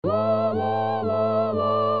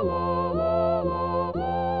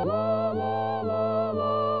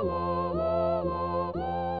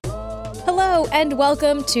and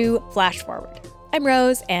welcome to Flash Forward. I'm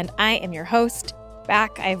Rose, and I am your host.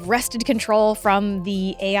 Back, I've wrested control from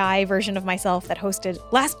the AI version of myself that hosted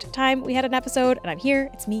last time we had an episode, and I'm here.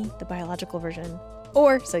 It's me, the biological version.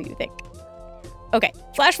 Or so you think. Okay,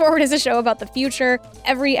 Flash Forward is a show about the future.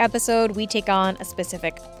 Every episode, we take on a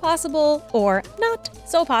specific possible or not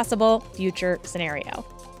so possible future scenario.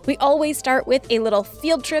 We always start with a little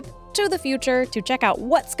field trip to the future to check out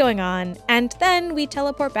what's going on, and then we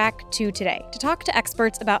teleport back to today to talk to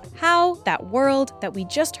experts about how that world that we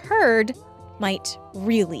just heard might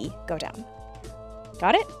really go down.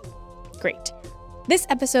 Got it? Great. This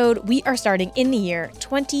episode, we are starting in the year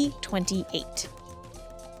 2028.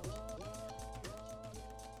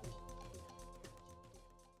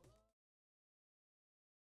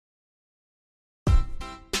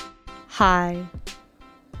 Hi,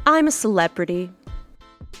 I'm a celebrity.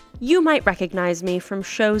 You might recognize me from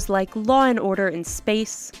shows like Law and Order in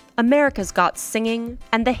Space, America's Got Singing,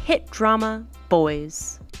 and the hit drama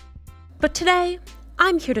Boys. But today,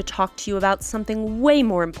 I'm here to talk to you about something way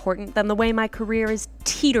more important than the way my career is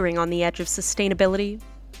teetering on the edge of sustainability.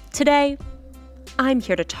 Today, I'm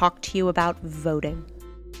here to talk to you about voting.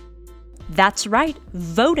 That's right,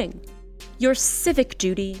 voting. Your civic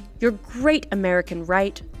duty, your great American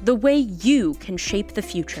right, the way you can shape the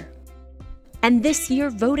future. And this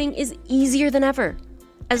year, voting is easier than ever.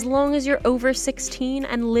 As long as you're over 16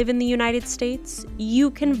 and live in the United States,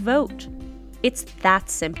 you can vote. It's that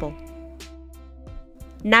simple.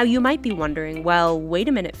 Now you might be wondering, well, wait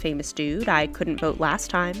a minute, famous dude, I couldn't vote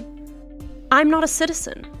last time. I'm not a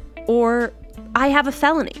citizen, or I have a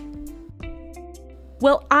felony.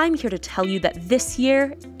 Well, I'm here to tell you that this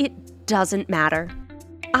year, it doesn't matter.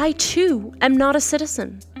 I too am not a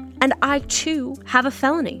citizen, and I too have a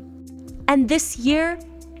felony. And this year,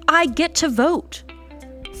 I get to vote.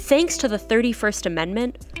 Thanks to the 31st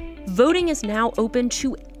Amendment, voting is now open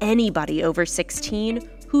to anybody over 16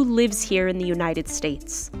 who lives here in the United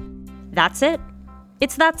States. That's it.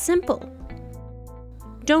 It's that simple.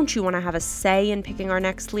 Don't you want to have a say in picking our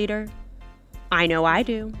next leader? I know I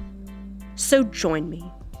do. So join me.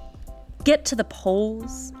 Get to the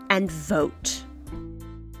polls and vote.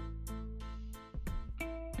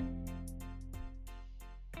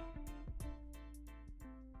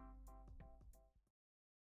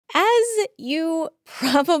 As you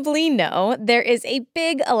probably know, there is a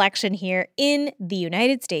big election here in the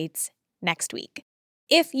United States next week.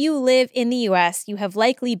 If you live in the US, you have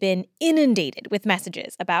likely been inundated with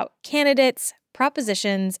messages about candidates,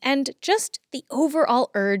 propositions, and just the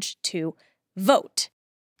overall urge to vote.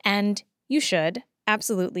 And you should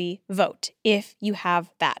absolutely vote if you have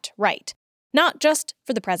that right. Not just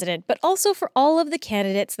for the president, but also for all of the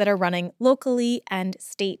candidates that are running locally and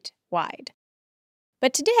statewide.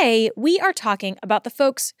 But today, we are talking about the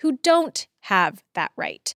folks who don't have that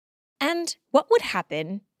right, and what would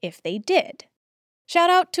happen if they did. Shout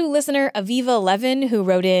out to listener Aviva11 who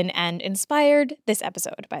wrote in and inspired this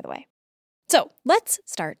episode, by the way. So let's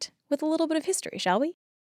start with a little bit of history, shall we?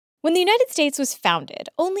 When the United States was founded,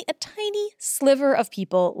 only a tiny sliver of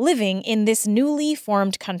people living in this newly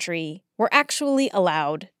formed country were actually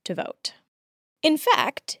allowed to vote. In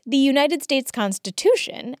fact, the United States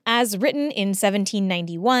Constitution, as written in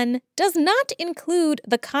 1791, does not include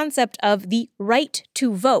the concept of the right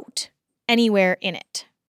to vote anywhere in it.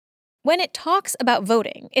 When it talks about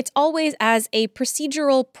voting, it's always as a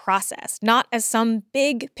procedural process, not as some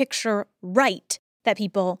big picture right that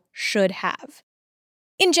people should have.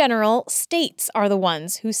 In general, states are the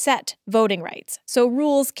ones who set voting rights, so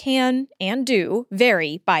rules can and do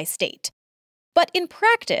vary by state. But in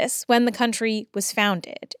practice, when the country was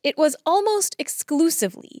founded, it was almost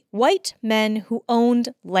exclusively white men who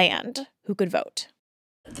owned land who could vote.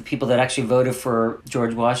 The people that actually voted for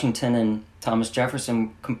George Washington and Thomas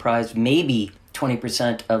Jefferson comprised maybe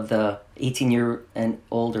 20% of the 18-year and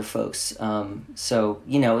older folks. So,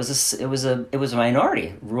 you know, it was a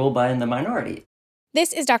minority, ruled by the minority.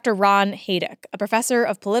 This is Dr. Ron Haydock, a professor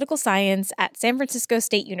of political science at San Francisco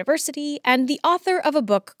State University and the author of a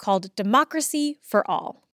book called Democracy for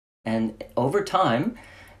All. And over time,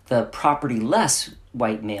 the property-less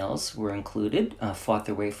white males were included, fought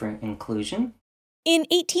their way for inclusion. In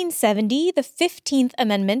 1870, the 15th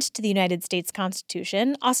Amendment to the United States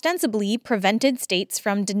Constitution ostensibly prevented states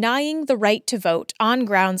from denying the right to vote on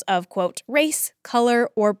grounds of, quote, race, color,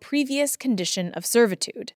 or previous condition of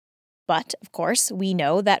servitude. But, of course, we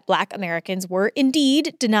know that Black Americans were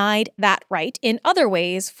indeed denied that right in other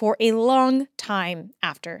ways for a long time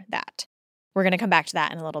after that. We're going to come back to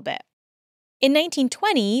that in a little bit. In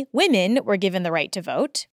 1920, women were given the right to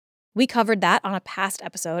vote. We covered that on a past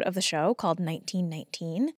episode of the show called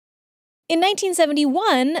 1919. In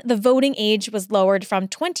 1971, the voting age was lowered from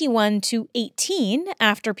 21 to 18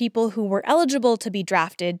 after people who were eligible to be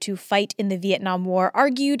drafted to fight in the Vietnam War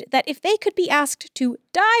argued that if they could be asked to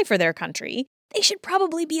die for their country, they should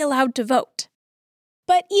probably be allowed to vote.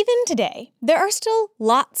 But even today, there are still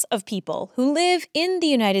lots of people who live in the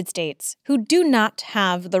United States who do not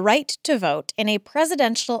have the right to vote in a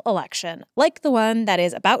presidential election like the one that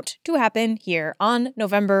is about to happen here on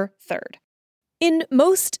November 3rd. In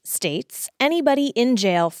most states, anybody in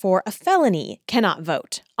jail for a felony cannot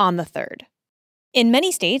vote on the 3rd. In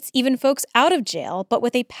many states, even folks out of jail but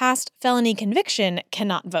with a past felony conviction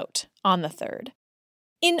cannot vote on the 3rd.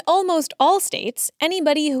 In almost all states,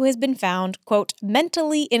 anybody who has been found, quote,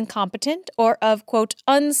 mentally incompetent or of, quote,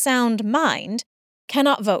 unsound mind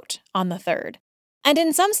cannot vote on the 3rd. And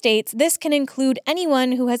in some states, this can include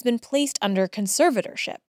anyone who has been placed under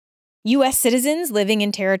conservatorship. U.S. citizens living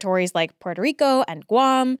in territories like Puerto Rico and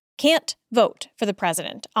Guam can't vote for the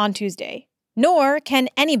president on Tuesday, nor can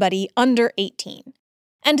anybody under 18.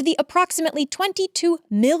 And the approximately 22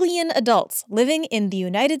 million adults living in the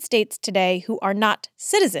United States today who are not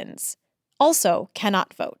citizens also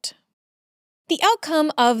cannot vote. The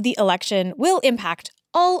outcome of the election will impact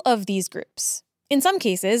all of these groups. In some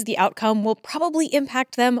cases, the outcome will probably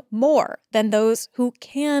impact them more than those who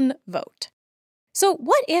can vote. So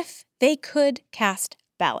what if they could cast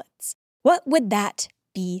ballots? What would that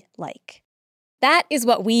be like? That is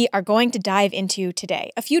what we are going to dive into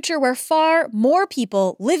today, a future where far more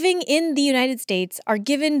people living in the United States are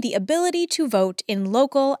given the ability to vote in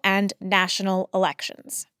local and national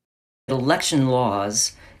elections. Election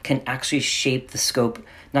laws can actually shape the scope,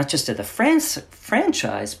 not just of the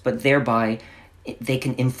franchise, but thereby they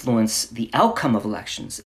can influence the outcome of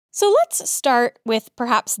elections. So let's start with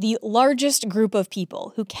perhaps the largest group of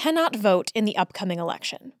people who cannot vote in the upcoming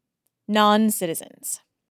election: non-citizens.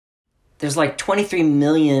 There's like 23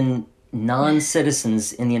 million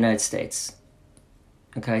non-citizens in the United States.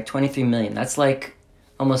 Okay, 23 million. That's like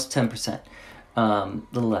almost 10%, a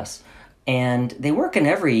little less. And they work in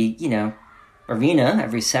every, arena,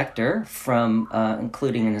 every sector, from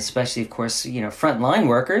including and especially, of course, frontline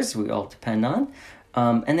workers we all depend on.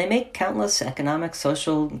 And they make countless economic,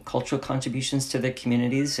 social, and cultural contributions to their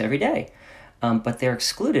communities every day. But they're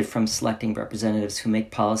excluded from selecting representatives who make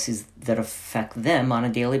policies that affect them on a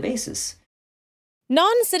daily basis.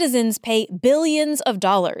 Non-citizens pay billions of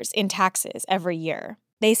dollars in taxes every year.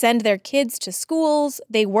 They send their kids to schools,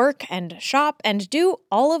 they work and shop and do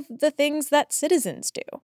all of the things that citizens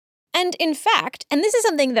do. And in fact, and this is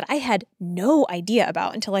something that I had no idea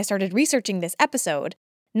about until I started researching this episode,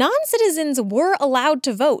 non-citizens were allowed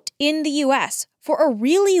to vote in the U.S. for a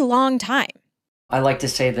really long time. I like to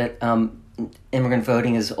say that immigrant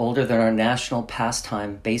voting is older than our national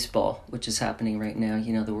pastime, baseball, which is happening right now,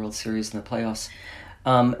 the World Series and the playoffs.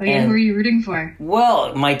 Who are you rooting for?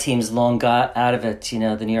 Well, my team's long got out of it,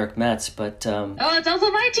 the New York Mets, but... it's also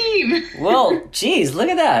my team! Well, geez, look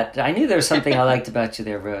at that. I knew there was something I liked about you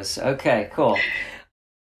there, Rose. Okay, cool.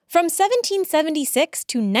 From 1776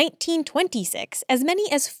 to 1926, as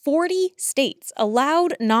many as 40 states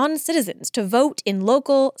allowed non-citizens to vote in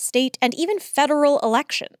local, state, and even federal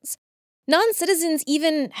elections. Non-citizens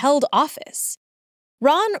even held office.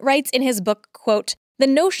 Ron writes in his book, quote, "The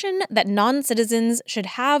notion that non-citizens should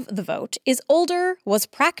have the vote is older, was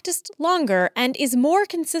practiced longer, and is more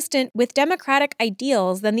consistent with democratic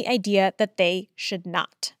ideals than the idea that they should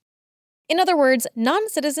not." In other words,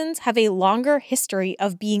 non-citizens have a longer history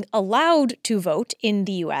of being allowed to vote in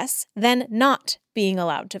the U.S. than not being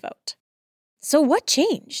allowed to vote. So what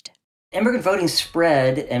changed? Immigrant voting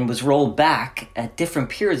spread and was rolled back at different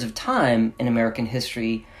periods of time in American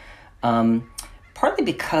history, partly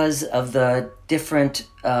because of the different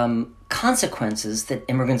consequences that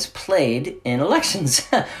immigrants played in elections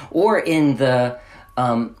or in the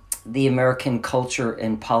American culture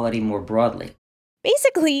and polity more broadly.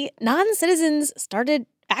 Basically, non-citizens started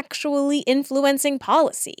actually influencing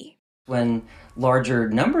policy. When larger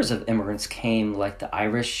numbers of immigrants came, like the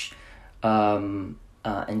Irish and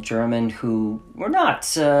German, who were not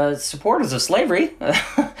supporters of slavery,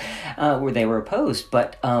 where they were opposed,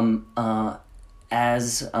 but and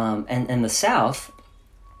the South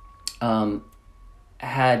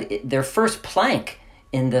had their first plank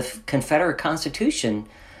in the Confederate Constitution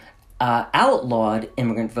outlawed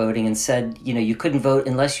immigrant voting and said, you couldn't vote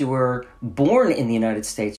unless you were born in the United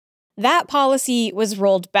States. That policy was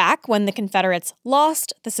rolled back when the Confederates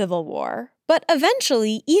lost the Civil War. But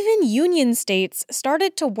eventually, even Union states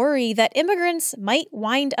started to worry that immigrants might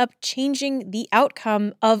wind up changing the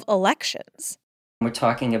outcome of elections. We're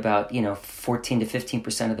talking about, 14 to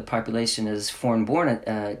 15% of the population is foreign-born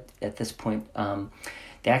at this point.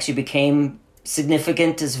 They actually became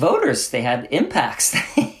significant as voters. They had impacts.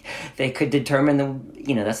 They could determine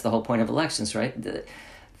that's the whole point of elections, right?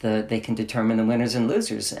 They can determine the winners and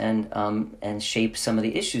losers and shape some of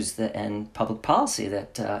the issues and public policy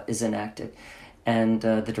that is enacted and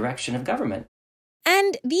the direction of government.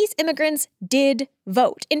 And these immigrants did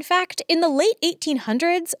vote. In fact, in the late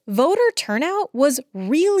 1800s, voter turnout was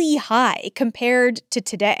really high compared to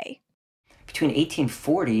today. Between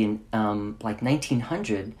 1840 and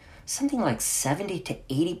 1900, something like 70 to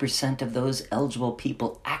 80% of those eligible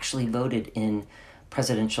people actually voted in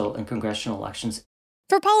presidential and congressional elections.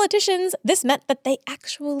 For politicians, this meant that they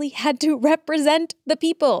actually had to represent the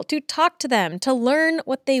people, to talk to them, to learn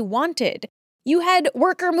what they wanted. You had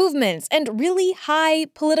worker movements and really high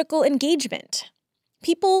political engagement.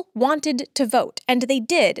 People wanted to vote, and they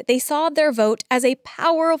did. They saw their vote as a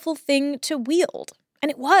powerful thing to wield,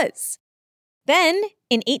 and it was. Then,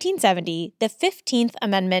 in 1870, the 15th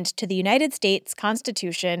Amendment to the United States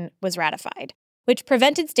Constitution was ratified, which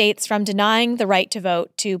prevented states from denying the right to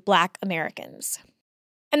vote to Black Americans.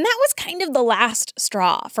 And that was kind of the last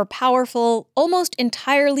straw for powerful, almost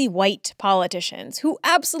entirely white politicians who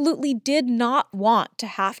absolutely did not want to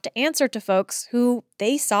have to answer to folks who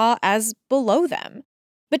they saw as below them.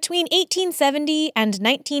 Between 1870 and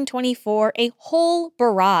 1924, a whole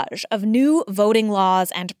barrage of new voting laws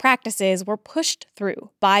and practices were pushed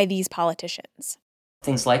through by these politicians.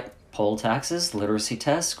 Things like poll taxes, literacy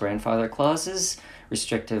tests, grandfather clauses,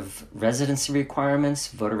 restrictive residency requirements,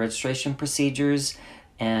 voter registration procedures,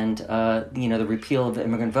 and the repeal of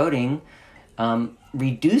immigrant voting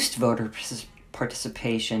reduced voter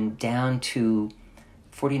participation down to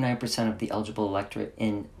 49% of the eligible electorate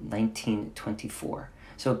in 1924.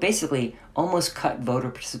 So it basically almost cut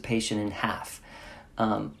voter participation in half.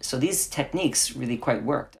 So these techniques really quite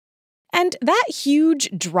worked. And that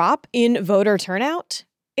huge drop in voter turnout,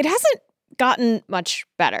 it hasn't gotten much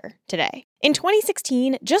better today. In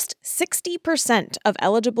 2016, just 60% of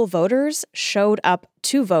eligible voters showed up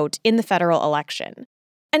to vote in the federal election.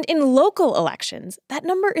 And in local elections, that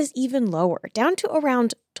number is even lower, down to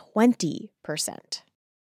around 20%.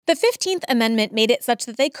 The 15th Amendment made it such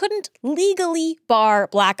that they couldn't legally bar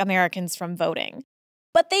Black Americans from voting,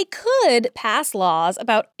 but they could pass laws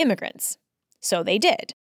about immigrants. So they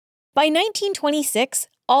did. By 1926,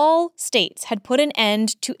 all states had put an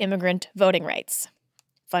end to immigrant voting rights.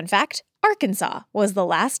 Fun fact, Arkansas was the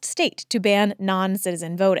last state to ban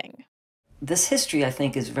non-citizen voting. This history, I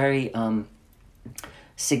think, is very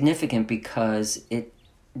significant because it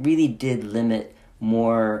really did limit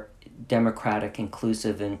more democratic,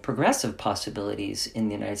 inclusive, and progressive possibilities in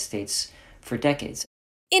the United States for decades.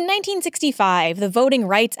 In 1965, the Voting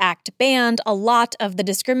Rights Act banned a lot of the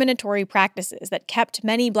discriminatory practices that kept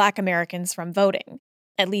many Black Americans from voting.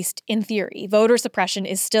 At least in theory, voter suppression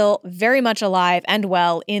is still very much alive and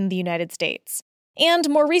well in the United States. And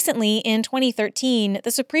more recently, in 2013,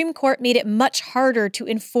 the Supreme Court made it much harder to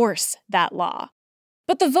enforce that law.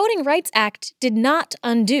 But the Voting Rights Act did not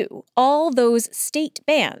undo all those state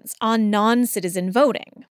bans on non-citizen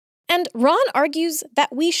voting. And Ron argues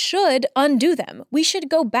that we should undo them. We should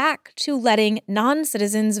go back to letting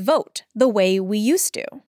non-citizens vote the way we used to.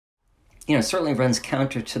 It certainly runs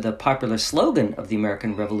counter to the popular slogan of the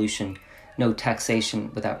American Revolution, no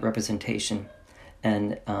taxation without representation,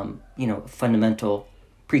 and, fundamental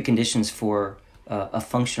preconditions for a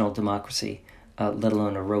functional democracy, let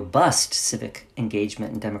alone a robust civic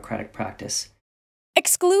engagement and democratic practice.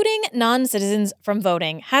 Excluding non-citizens from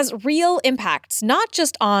voting has real impacts, not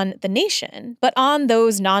just on the nation, but on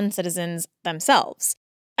those non-citizens themselves.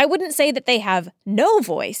 I wouldn't say that they have no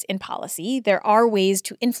voice in policy. There are ways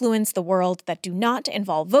to influence the world that do not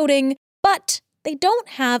involve voting, but they don't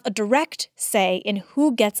have a direct say in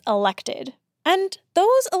who gets elected. And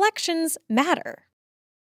those elections matter.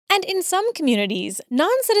 And in some communities,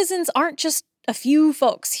 non-citizens aren't just a few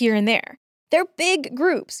folks here and there. They're big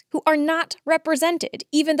groups who are not represented,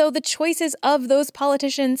 even though the choices of those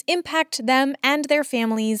politicians impact them and their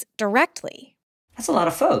families directly. That's a lot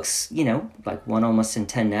of folks, like 1 almost in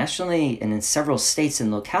 10 nationally, and in several states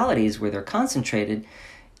and localities where they're concentrated,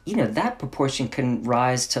 that proportion can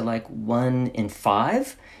rise to like 1 in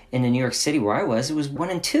 5. In New York City, where I was, it was 1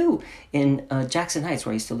 in 2 in Jackson Heights,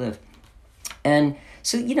 where I used to live. And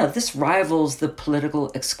so, this rivals the political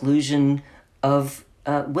exclusion of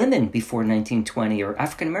women before 1920, or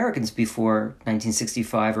African Americans before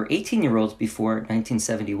 1965, or 18-year-olds before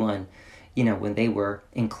 1971, when they were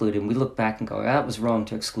included. We look back and go, that was wrong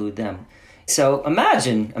to exclude them. So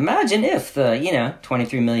imagine if the,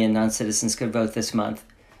 23 million non-citizens could vote this month.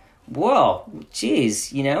 Well,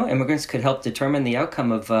 geez, immigrants could help determine the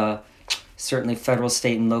outcome of certainly federal,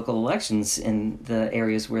 state, and local elections in the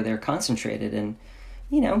areas where they're concentrated. And,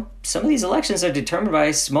 some of these elections are determined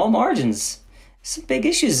by small margins. Some big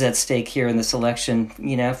issues at stake here in this election.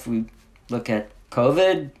 If we look at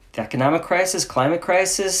COVID, the economic crisis, climate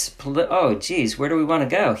crisis, where do we want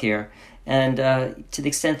to go here? And to the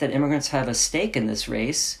extent that immigrants have a stake in this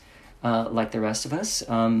race, like the rest of us,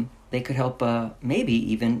 they could help maybe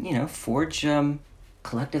even, forge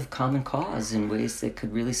collective common cause in ways that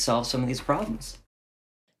could really solve some of these problems.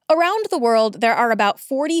 Around the world, there are about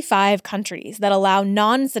 45 countries that allow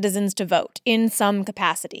non-citizens to vote in some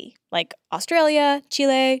capacity, like Australia,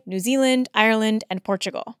 Chile, New Zealand, Ireland, and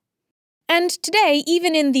Portugal. And today,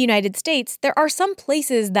 even in the United States, there are some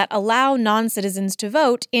places that allow non-citizens to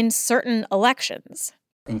vote in certain elections.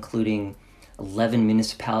 Including 11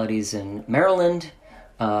 municipalities in Maryland,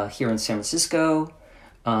 here in San Francisco,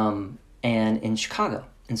 and in Chicago,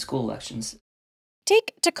 in school elections.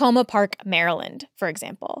 Take Takoma Park, Maryland, for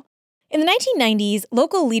example. In the 1990s,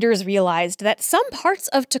 local leaders realized that some parts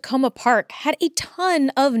of Takoma Park had a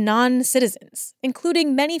ton of non-citizens,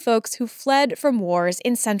 including many folks who fled from wars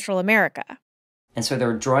in Central America. And so they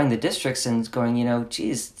were drawing the districts and going,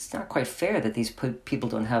 it's not quite fair that these people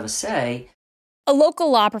don't have a say. A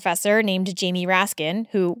local law professor named Jamie Raskin,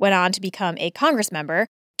 who went on to become a Congress member,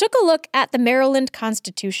 took a look at the Maryland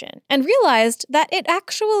Constitution and realized that it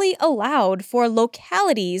actually allowed for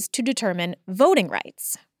localities to determine voting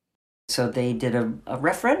rights. So they did a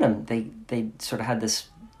referendum. They sort of had this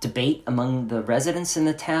debate among the residents in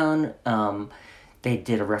the town. They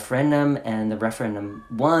did a referendum, and the referendum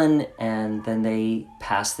won, and then they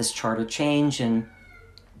passed this charter change, and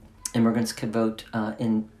immigrants could vote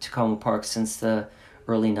in Takoma Park since the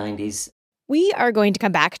early 90s. We are going to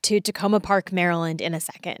come back to Takoma Park, Maryland in a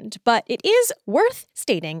second, but it is worth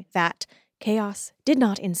stating that chaos did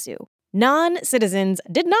not ensue. Non-citizens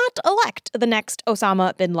did not elect the next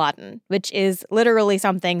Osama bin Laden, which is literally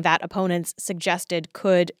something that opponents suggested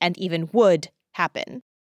could and even would happen.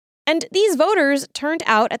 And these voters turned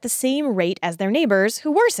out at the same rate as their neighbors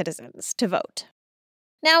who were citizens to vote.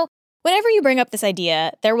 Now, whenever you bring up this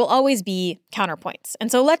idea, there will always be counterpoints,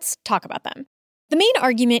 and so let's talk about them. The main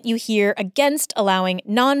argument you hear against allowing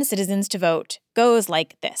non-citizens to vote goes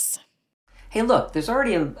like this. Hey, look, there's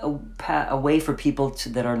already a way for people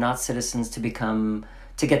that are not citizens to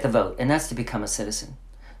get the vote, and that's to become a citizen.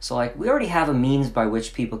 So, we already have a means by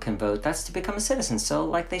which people can vote. That's to become a citizen.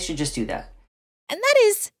 So, they should just do that. And that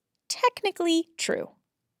is technically true.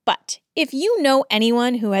 But if you know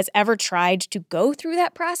anyone who has ever tried to go through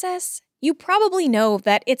that process, you probably know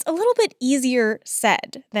that it's a little bit easier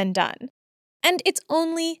said than done. And it's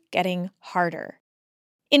only getting harder.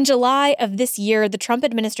 In July of this year, the Trump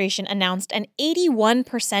administration announced an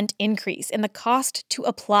 81% increase in the cost to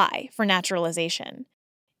apply for naturalization.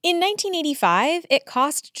 In 1985, it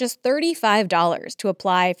cost just $35 to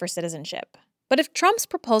apply for citizenship. But if Trump's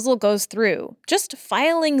proposal goes through, just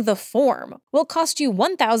filing the form will cost you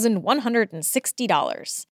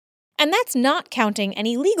 $1,160. And that's not counting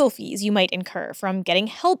any legal fees you might incur from getting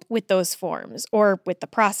help with those forms or with the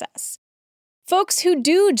process. Folks who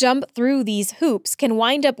do jump through these hoops can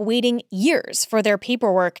wind up waiting years for their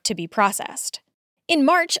paperwork to be processed. In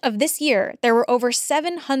March of this year, there were over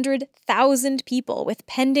 700,000 people with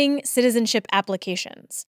pending citizenship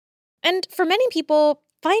applications. And for many people,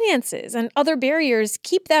 finances and other barriers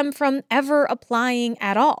keep them from ever applying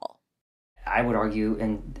at all. I would argue,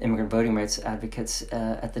 and immigrant voting rights advocates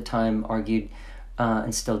at the time argued,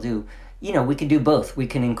 and still do, we can do both. We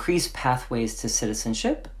can increase pathways to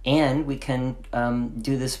citizenship, and we can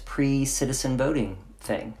do this pre-citizen voting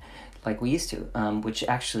thing like we used to, which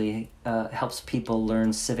actually helps people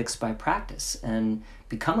learn civics by practice and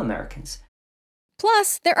become Americans.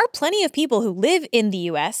 Plus, there are plenty of people who live in the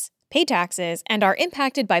U.S., pay taxes, and are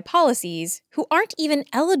impacted by policies who aren't even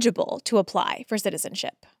eligible to apply for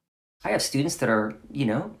citizenship. I have students that are,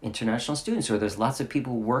 international students, or there's lots of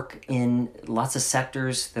people who work in lots of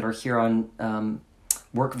sectors that are here on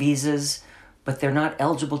work visas, but they're not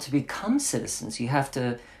eligible to become citizens. You have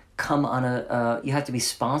to come on you have to be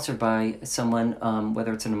sponsored by someone,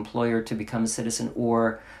 whether it's an employer to become a citizen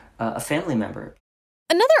or a family member.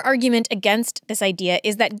 Another argument against this idea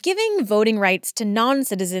is that giving voting rights to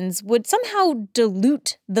non-citizens would somehow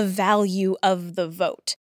dilute the value of the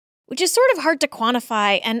vote, which is sort of hard to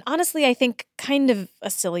quantify and honestly, I think, kind of a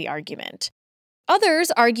silly argument.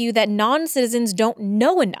 Others argue that non-citizens don't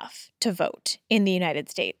know enough to vote in the United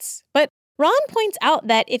States. But Ron points out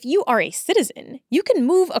that if you are a citizen, you can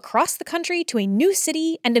move across the country to a new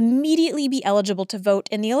city and immediately be eligible to vote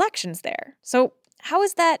in the elections there. So how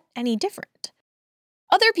is that any different?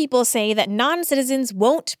 Other people say that non-citizens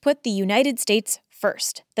won't put the United States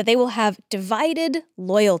first, that they will have divided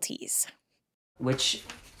loyalties. Which,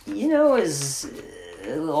 is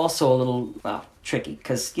also a little, tricky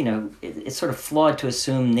because, it's sort of flawed to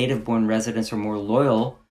assume native-born residents are more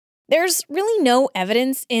loyal. There's really no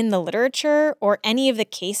evidence in the literature or any of the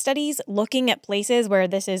case studies looking at places where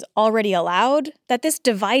this is already allowed that this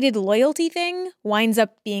divided loyalty thing winds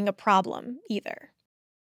up being a problem either.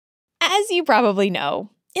 As you probably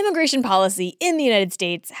know, immigration policy in the United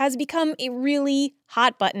States has become a really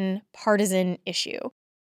hot-button partisan issue.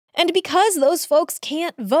 And because those folks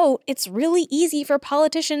can't vote, it's really easy for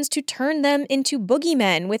politicians to turn them into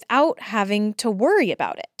boogeymen without having to worry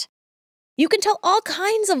about it. You can tell all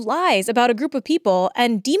kinds of lies about a group of people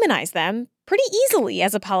and demonize them pretty easily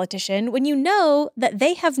as a politician when you know that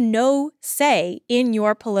they have no say in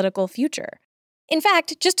your political future. In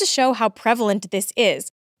fact, just to show how prevalent this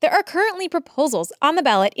is, there are currently proposals on the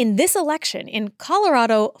ballot in this election in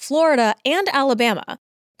Colorado, Florida, and Alabama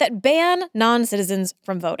that ban non-citizens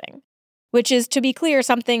from voting, which is, to be clear,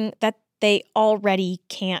 something that they already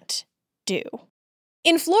can't do.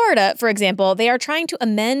 In Florida, for example, they are trying to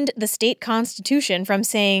amend the state constitution from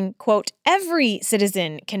saying, quote, every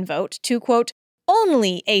citizen can vote to, quote,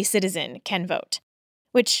 only a citizen can vote,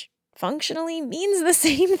 which functionally means the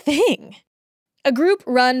same thing. A group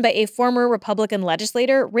run by a former Republican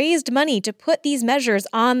legislator raised money to put these measures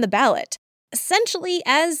on the ballot, essentially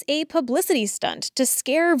as a publicity stunt to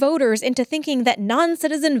scare voters into thinking that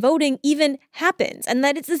non-citizen voting even happens and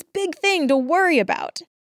that it's this big thing to worry about.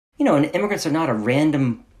 And immigrants are not a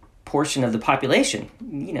random portion of the population.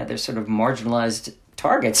 They're sort of marginalized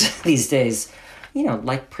targets these days.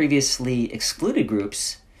 Like previously excluded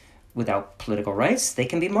groups without political rights, they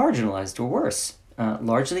can be marginalized or worse,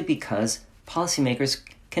 largely because policymakers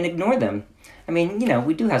can ignore them.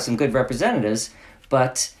 We do have some good representatives,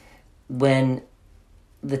 but when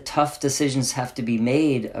the tough decisions have to be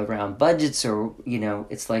made around budgets or,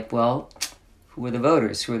 it's like, well, who are the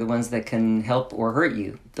voters? Who are the ones that can help or hurt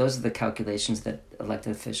you? Those are the calculations that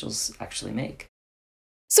elected officials actually make.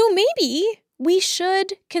 So maybe we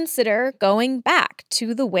should consider going back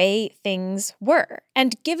to the way things were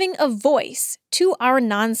and giving a voice to our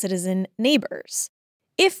non-citizen neighbors.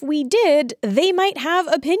 If we did, they might have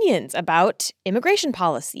opinions about immigration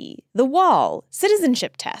policy, the wall,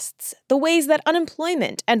 citizenship tests, the ways that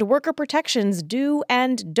unemployment and worker protections do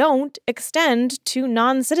and don't extend to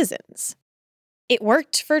non-citizens. It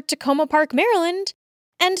worked for Takoma Park, Maryland,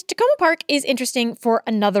 and Takoma Park is interesting for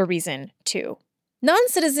another reason, too.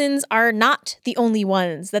 Non-citizens are not the only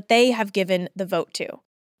ones that they have given the vote to.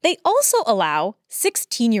 They also allow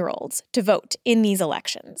 16-year-olds to vote in these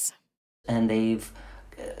elections. And they've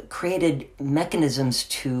created mechanisms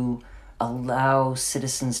to allow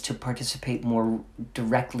citizens to participate more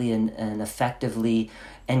directly and effectively,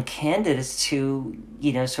 and candidates to,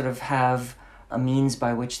 sort of have a means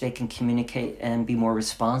by which they can communicate and be more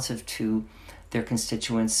responsive to their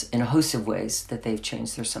constituents in a host of ways that they've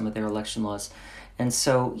changed some of their election laws. And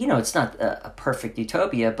so, it's not a perfect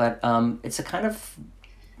utopia, but it's a kind of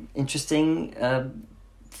interesting,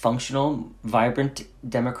 functional, vibrant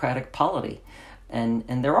democratic polity.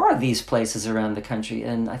 And there are these places around the country,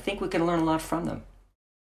 and I think we can learn a lot from them.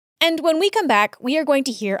 And when we come back, we are going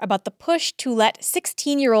to hear about the push to let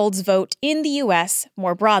 16-year-olds vote in the U.S.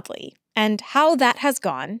 more broadly, and how that has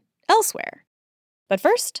gone elsewhere. But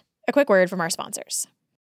first, a quick word from our sponsors.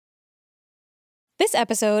 This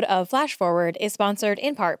episode of Flash Forward is sponsored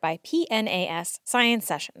in part by PNAS Science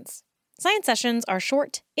Sessions. Science Sessions are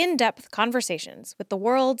short, in-depth conversations with the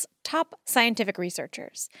world's top scientific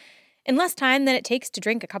researchers. In less time than it takes to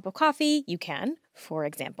drink a cup of coffee, you can, for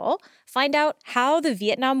example, find out how the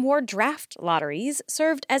Vietnam War draft lotteries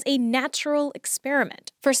served as a natural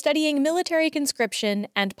experiment for studying military conscription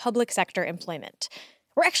and public sector employment.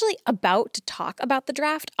 We're actually about to talk about the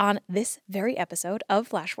draft on this very episode of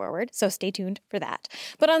Flash Forward, so stay tuned for that.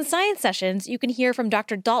 But on Science Sessions, you can hear from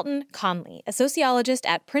Dr. Dalton Conley, a sociologist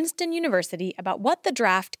at Princeton University, about what the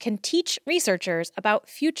draft can teach researchers about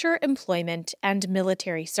future employment and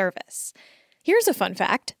military service. Here's a fun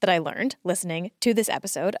fact that I learned listening to this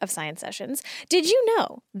episode of Science Sessions. Did you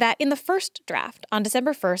know that in the first draft on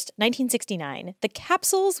December 1st, 1969, the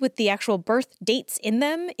capsules with the actual birth dates in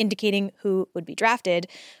them indicating who would be drafted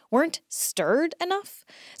weren't stirred enough.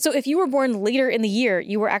 So if you were born later in the year,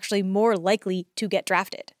 you were actually more likely to get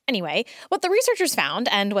drafted. Anyway, what the researchers found,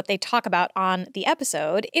 and what they talk about on the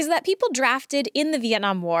episode, is that people drafted in the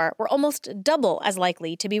Vietnam War were almost double as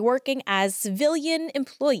likely to be working as civilian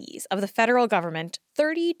employees of the federal government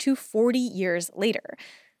 30 to 40 years later.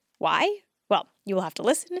 Why? Well, you will have to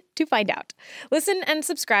listen to find out. Listen and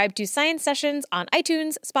subscribe to Science Sessions on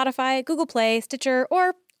iTunes, Spotify, Google Play, Stitcher,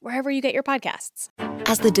 or wherever you get your podcasts.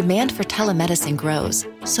 As the demand for telemedicine grows,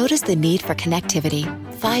 so does the need for connectivity.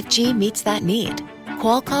 5G meets that need.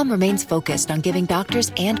 Qualcomm remains focused on giving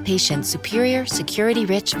doctors and patients superior,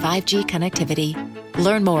 security-rich 5G connectivity.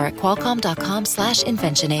 Learn more at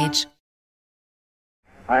qualcomm.com/InventionAge.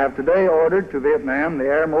 I have today ordered to Vietnam the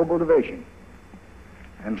Air Mobile Division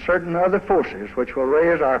and certain other forces which will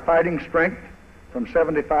raise our fighting strength from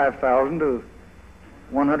 75,000 to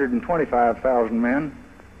 125,000 men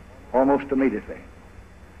almost immediately.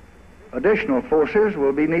 Additional forces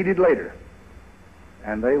will be needed later,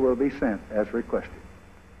 and they will be sent as requested.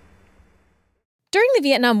 During the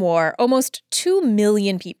Vietnam War, almost 2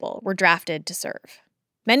 million people were drafted to serve.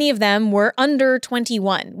 Many of them were under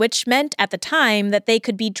 21, which meant at the time that they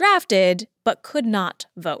could be drafted but could not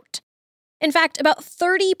vote. In fact, about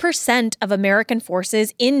 30% of American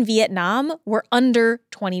forces in Vietnam were under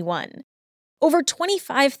 21. Over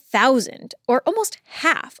 25,000, or almost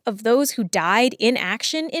half of those who died in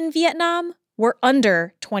action in Vietnam, were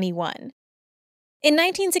under 21. In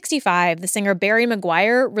 1965, the singer Barry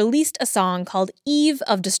McGuire released a song called Eve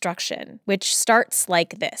of Destruction, which starts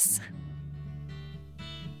like this.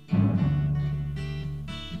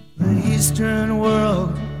 The Eastern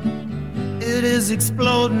world, it is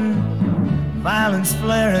exploding, violence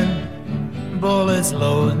flaring, bullets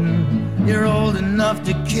loading. You're old enough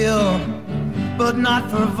to kill, but not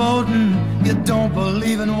for voting. You don't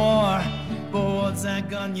believe in war, but what's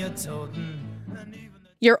that gun you're toting?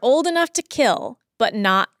 You're old enough to kill, but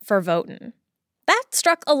not for voting. That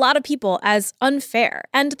struck a lot of people as unfair,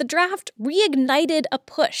 and the draft reignited a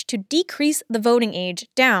push to decrease the voting age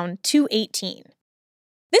down to 18.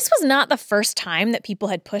 This was not the first time that people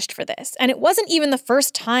had pushed for this, and it wasn't even the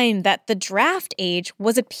first time that the draft age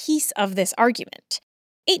was a piece of this argument.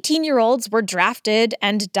 18-year-olds were drafted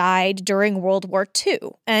and died during World War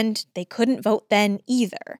II, and they couldn't vote then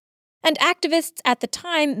either. And activists at the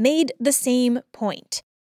time made the same point.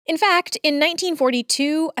 In fact, in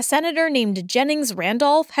 1942, a senator named Jennings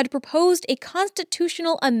Randolph had proposed a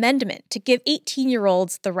constitutional amendment to give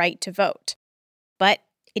 18-year-olds the right to vote. But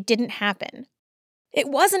it didn't happen. It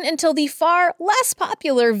wasn't until the far less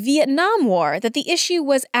popular Vietnam War that the issue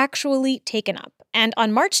was actually taken up. And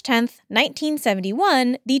on March 10th,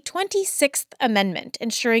 1971, the 26th Amendment,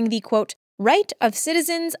 ensuring the, quote, right of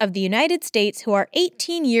citizens of the United States who are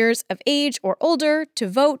 18 years of age or older to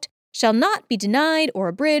vote shall not be denied or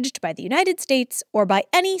abridged by the United States or by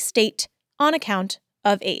any state on account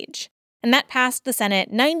of age. And that passed the Senate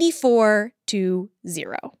 94-0.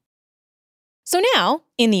 So now,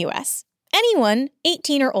 in the U.S., anyone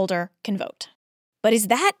 18 or older can vote. But is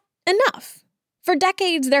that enough? For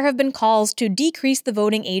decades, there have been calls to decrease the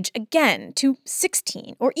voting age again to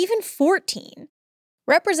 16 or even 14.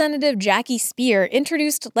 Representative Jackie Speier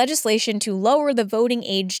introduced legislation to lower the voting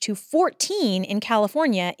age to 14 in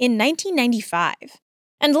California in 1995.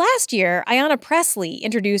 And last year, Ayanna Pressley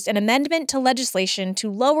introduced an amendment to legislation to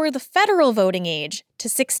lower the federal voting age to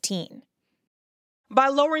 16. By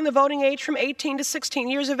lowering the voting age from 18 to 16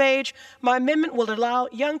 years of age, my amendment will allow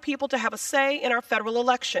young people to have a say in our federal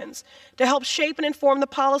elections, to help shape and inform the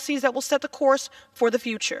policies that will set the course for the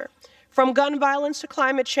future. From gun violence to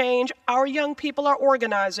climate change, our young people are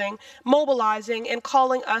organizing, mobilizing, and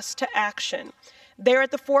calling us to action. They're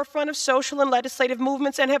at the forefront of social and legislative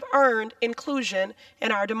movements and have earned inclusion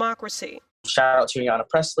in our democracy. Shout out to Ayanna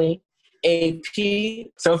Pressley,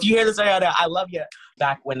 AP. So if you hear this, Ayanna, I love you.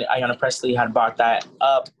 Back when Ayanna Pressley had brought that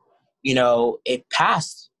up, it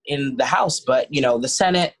passed in the House, but, the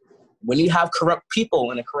Senate, when you have corrupt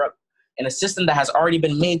people in a system that has already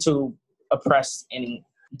been made to oppress and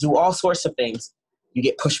do all sorts of things, you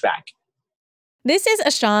get pushback. This is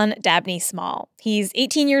Ashawn Dabney Small. He's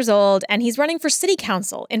 18 years old, and he's running for city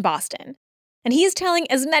council in Boston. And he is telling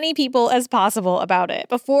as many people as possible about it.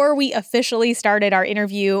 Before we officially started our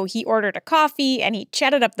interview, he ordered a coffee, and he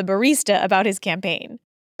chatted up the barista about his campaign.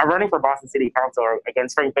 I'm running for Boston City Council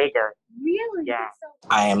against Frank Baker. Really? Yeah.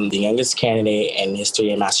 I am the youngest candidate in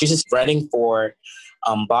history in Massachusetts, running for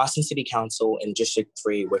Boston City Council in District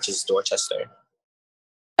 3, which is Dorchester.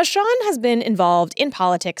 Ashawn has been involved in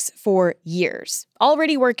politics for years,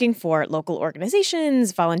 already working for local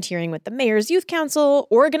organizations, volunteering with the Mayor's Youth Council,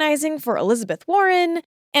 organizing for Elizabeth Warren.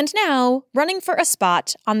 and now running for a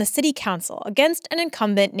spot on the city council against an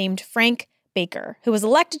incumbent named Frank Baker, who was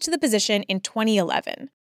elected to the position in 2011.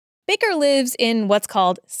 Baker lives in what's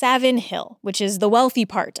called Savin Hill, which is the wealthy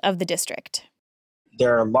part of the district.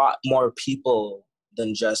 There are a lot more people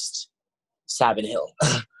than just Savin Hill.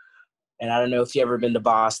 And I don't know if you've ever been to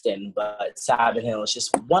Boston, but Savin Hill is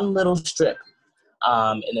just one little strip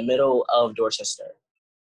in the middle of Dorchester.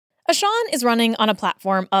 Ashawn is running on a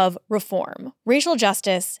platform of reform, racial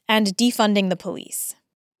justice, and defunding the police.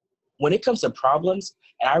 When it comes to problems,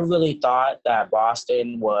 and I really thought that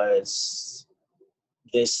Boston was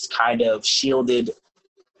this kind of shielded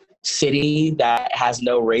city that has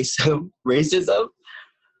no racism.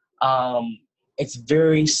 It's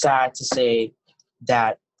very sad to say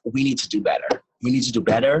that we need to do better. We need to do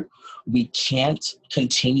better. We can't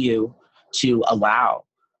continue to allow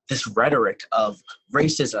this rhetoric of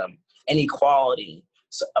racism, inequality,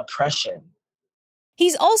 oppression.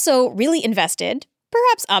 He's also really invested,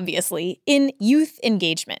 perhaps obviously, in youth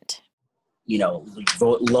engagement.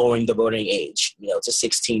 Lowering the voting age, to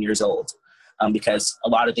 16 years old. Because a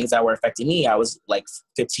lot of things that were affecting me, I was like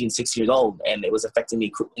 15, 16 years old, and it was affecting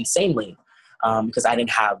me insanely because I didn't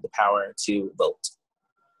have the power to vote.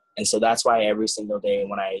 And so that's why every single day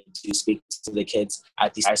when I do speak to the kids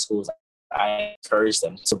at these high schools, I encourage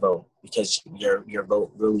them to vote because your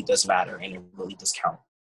vote really does matter and it really does count.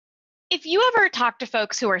 If you ever talk to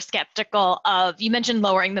folks who are skeptical of, you mentioned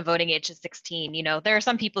lowering the voting age to 16, there are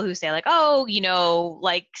some people who say like,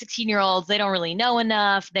 16-year-olds, they don't really know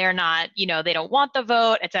enough. They're not, they don't want the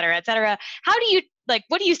vote, et cetera, et cetera.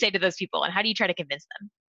 What do you say to those people and how do you try to convince them?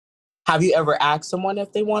 Have you ever asked someone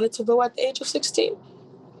if they wanted to vote at the age of 16?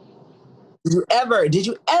 Did you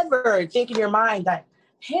ever think in your mind that,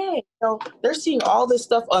 hey, they're seeing all this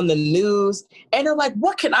stuff on the news and they're like,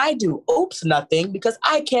 what can I do? Oops, nothing, because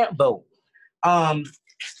I can't vote.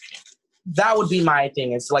 That would be my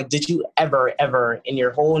thing. It's like, did you ever in your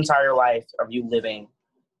whole entire life of you living,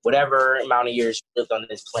 whatever amount of years you lived on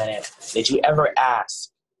this planet, did you ever ask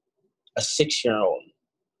a 6-year-old,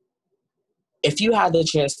 if you had the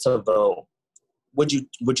chance to vote, would you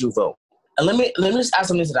vote? And let me just add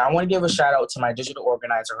something to that. I want to give a shout out to my digital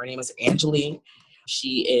organizer. Her name is Angeline.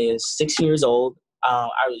 She is 6 years old.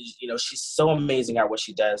 She's so amazing at what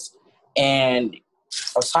she does. And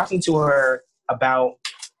I was talking to her about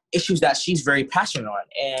issues that she's very passionate on.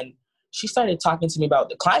 And she started talking to me about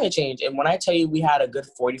the climate change. And when I tell you we had a good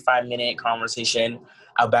 45-minute conversation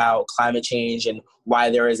about climate change and why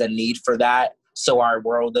there is a need for that so our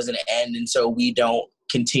world doesn't end and so we don't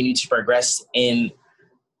continue to progress in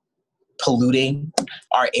polluting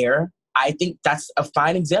our air, I think that's a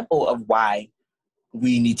fine example of why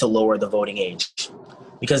we need to lower the voting age.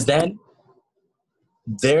 Because then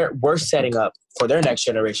we're setting up for their next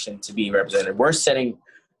generation to be represented. We're setting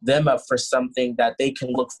them up for something that they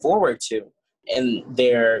can look forward to in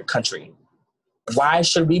their country. Why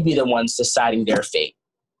should we be the ones deciding their fate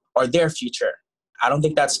or their future? I don't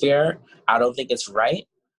think that's fair. I don't think it's right.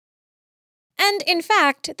 And in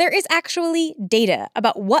fact, there is actually data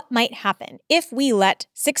about what might happen if we let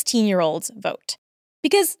 16-year-olds vote.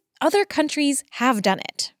 Because other countries have done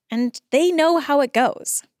it, and they know how it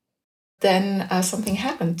goes. Then something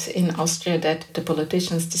happened in Austria that the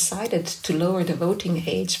politicians decided to lower the voting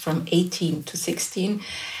age from 18 to 16.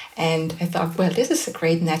 And I thought, well, this is a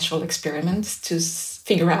great natural experiment to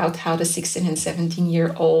figure out how the 16 and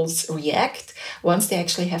 17-year-olds react once they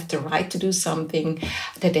actually have the right to do something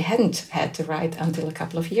that they hadn't had the right until a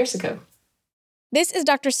couple of years ago. This is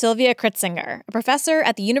Dr. Sylvia Kritzinger, a professor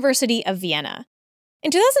at the University of Vienna.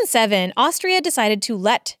 In 2007, Austria decided to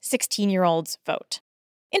let 16-year-olds vote.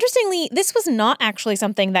 Interestingly, this was not actually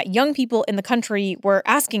something that young people in the country were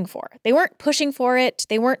asking for. They weren't pushing for it.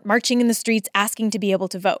 They weren't marching in the streets asking to be able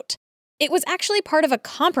to vote. It was actually part of a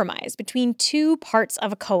compromise between two parts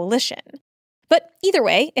of a coalition. But either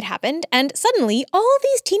way, it happened, and suddenly all of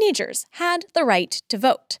these teenagers had the right to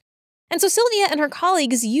vote. And so Sylvia and her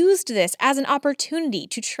colleagues used this as an opportunity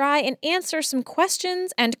to try and answer some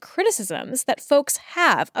questions and criticisms that folks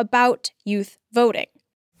have about youth voting.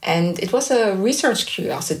 And it was a research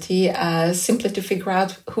curiosity simply to figure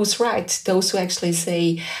out who's right. Those who actually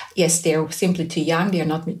say, yes, they're simply too young, they're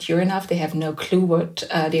not mature enough, they have no clue what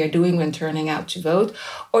they're doing when turning out to vote.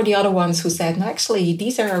 Or the other ones who said, no, actually,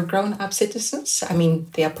 these are grown-up citizens. I mean,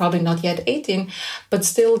 they are probably not yet 18, but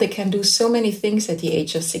still they can do so many things at the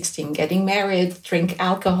age of 16, getting married, drink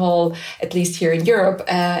alcohol, at least here in Europe,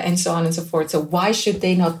 and so on and so forth. So why should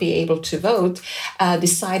they not be able to vote,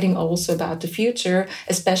 deciding also about the future,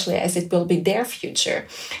 especially as it will be their future.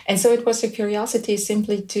 And so it was a curiosity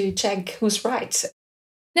simply to check who's right.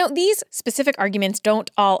 Now, these specific arguments don't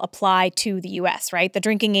all apply to the US, right? The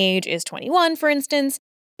drinking age is 21, for instance,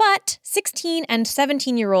 but 16 and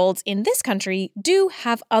 17-year-olds in this country do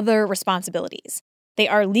have other responsibilities. They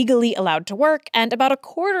are legally allowed to work, and about a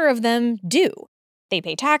quarter of them do. They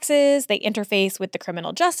pay taxes, they interface with the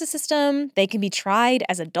criminal justice system, they can be tried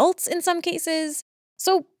as adults in some cases.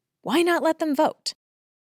 So why not let them vote?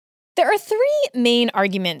 There are three main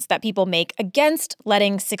arguments that people make against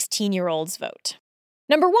letting 16-year-olds vote.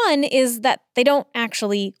 Number one is that they don't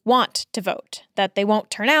actually want to vote, that they won't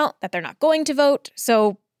turn out, that they're not going to vote,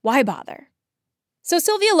 so why bother? So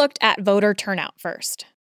Sylvia looked at voter turnout first.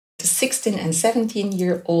 The 16 and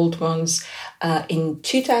 17-year-old ones in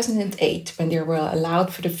 2008, when they were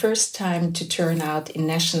allowed for the first time to turn out in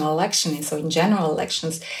national elections, so in general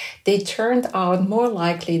elections, they turned out more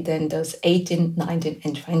likely than those 18, 19,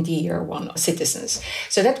 and 20-year-old citizens.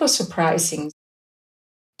 So that was surprising.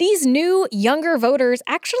 These new, younger voters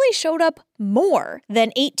actually showed up more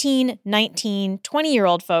than 18, 19,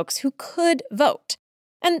 20-year-old folks who could vote.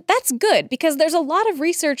 And that's good because there's a lot of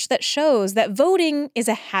research that shows that voting is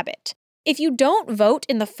a habit. If you don't vote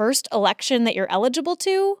in the first election that you're eligible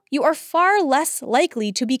to, you are far less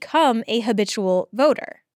likely to become a habitual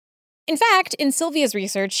voter. In fact, in Sylvia's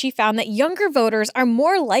research, she found that younger voters are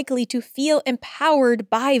more likely to feel empowered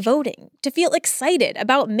by voting, to feel excited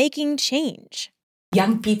about making change.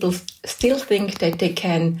 Young people still think that they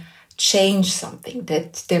can change something,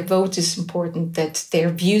 that their vote is important, that their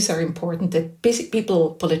views are important, that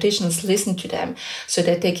politicians listen to them so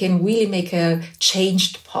that they can really make a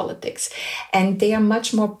change to politics. And they are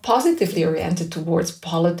much more positively oriented towards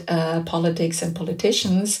politics and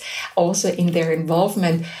politicians, also in their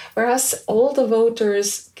involvement, whereas older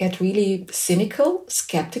voters get really cynical,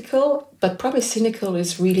 skeptical, but probably cynical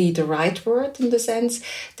is really the right word in the sense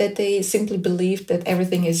that they simply believe that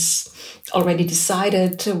everything is already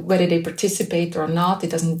decided, whether they participate or not,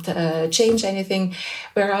 it doesn't change anything.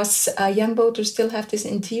 Whereas young voters still have this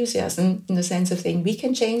enthusiasm in the sense of saying, we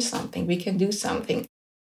can change something, we can do something.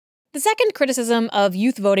 The second criticism of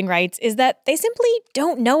youth voting rights is that they simply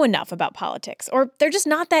don't know enough about politics, or they're just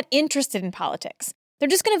not that interested in politics. They're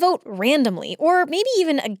just going to vote randomly, or maybe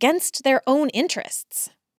even against their own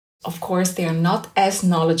interests. Of course, they are not as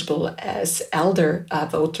knowledgeable as elder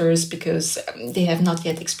voters because they have not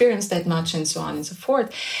yet experienced that much and so on and so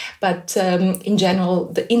forth. But in general,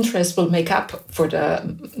 the interest will make up for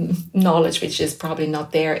the knowledge, which is probably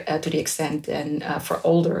not there to the extent and for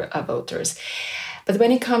older voters. But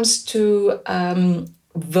when it comes to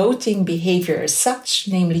voting behavior as such,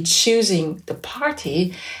 namely choosing the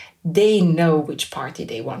party, they know which party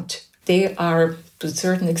they want. They are, to a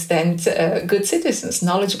certain extent, good citizens,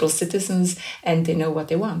 knowledgeable citizens, and they know what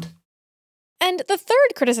they want. And the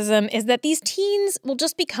third criticism is that these teens will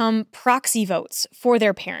just become proxy votes for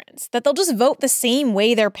their parents, that they'll just vote the same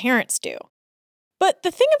way their parents do. But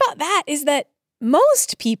the thing about that is that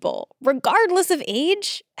most people, regardless of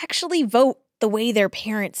age, actually vote the way their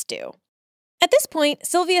parents do. At this point,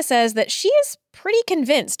 Sylvia says that she is pretty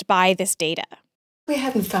convinced by this data. We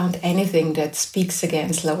haven't found anything that speaks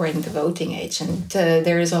against lowering the voting age. And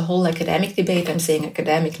there is a whole academic debate, I'm saying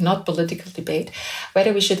academic, not political debate,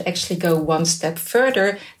 whether we should actually go one step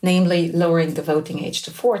further, namely lowering the voting age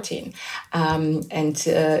to 14 and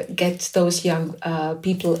get those young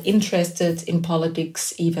people interested in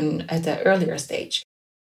politics even at an earlier stage.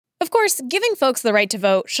 Of course, giving folks the right to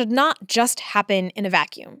vote should not just happen in a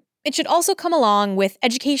vacuum. It should also come along with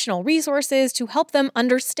educational resources to help them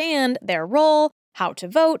understand their role, how to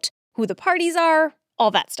vote, who the parties are,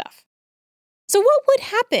 all that stuff. So what would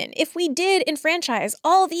happen if we did enfranchise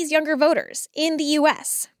all these younger voters in the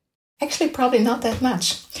US? Actually, probably not that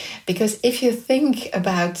much. Because if you think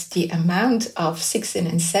about the amount of 16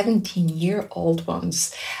 and 17-year-old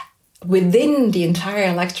ones within the entire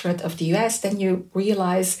electorate of the US, then you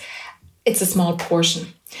realize it's a small portion.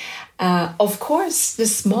 Of course, the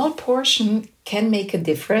small portion can make a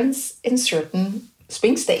difference in certain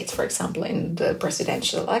swing states, for example, in the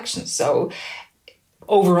presidential elections. So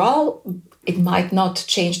overall, it might not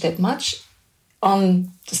change that much. On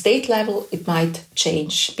the state level, it might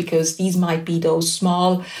change because these might be those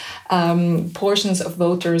small portions of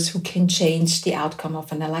voters who can change the outcome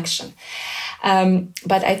of an election.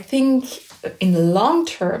 But I think in the long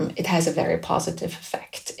term, it has a very positive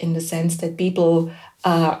effect in the sense that people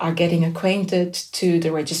are getting acquainted to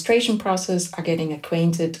the registration process, are getting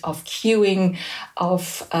acquainted of queuing,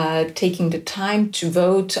 of taking the time to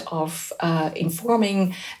vote, of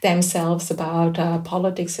informing themselves about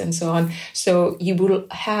politics and so on. So you will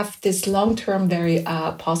have this long-term very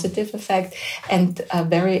positive effect, and a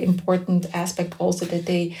very important aspect also that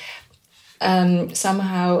they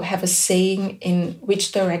somehow have a saying in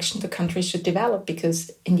which direction the country should develop,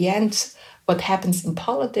 because in the end, what happens in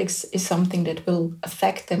politics is something that will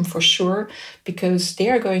affect them for sure, because they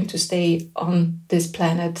are going to stay on this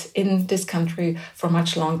planet, in this country, for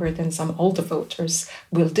much longer than some older voters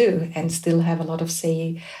will do, and still have a lot of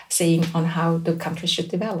saying on how the country should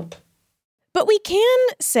develop. But we can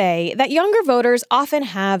say that younger voters often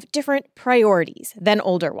have different priorities than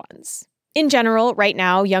older ones. In general, right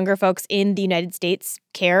now, younger folks in the United States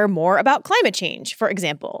care more about climate change, for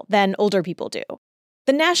example, than older people do.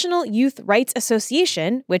 The National Youth Rights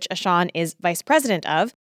Association, which Ashan is vice president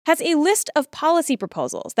of, has a list of policy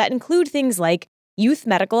proposals that include things like youth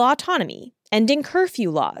medical autonomy, ending curfew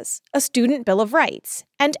laws, a student bill of rights,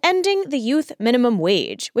 and ending the youth minimum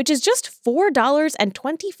wage, which is just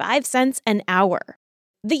 $4.25 an hour.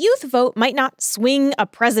 The youth vote might not swing a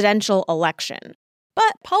presidential election,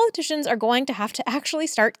 but politicians are going to have to actually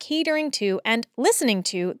start catering to and listening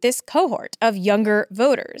to this cohort of younger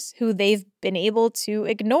voters who they've been able to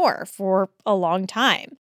ignore for a long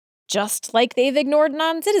time. Just like they've ignored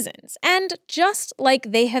non-citizens, and just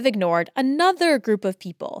like they have ignored another group of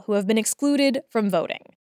people who have been excluded from voting,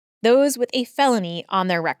 those with a felony on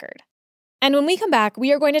their record. And when we come back,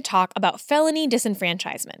 we are going to talk about felony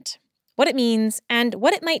disenfranchisement, what it means, and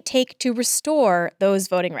what it might take to restore those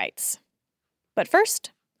voting rights. But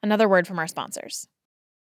first, another word from our sponsors.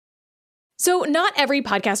 So not every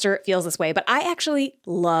podcaster feels this way, but I actually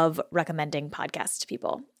love recommending podcasts to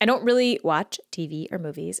people. I don't really watch TV or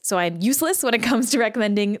movies, so I'm useless when it comes to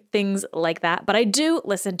recommending things like that. But I do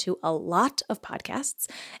listen to a lot of podcasts,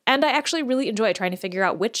 and I actually really enjoy trying to figure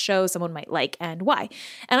out which show someone might like and why.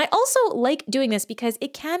 And I also like doing this because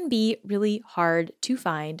it can be really hard to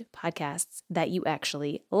find podcasts that you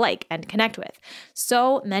actually like and connect with.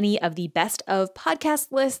 So many of the best of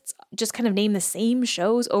podcast lists just kind of name the same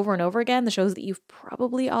shows over and over again, the shows that you've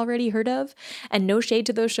probably already heard of. And no shade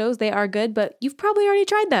to those shows, they are good, but you've probably already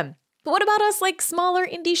tried them. But what about us, like smaller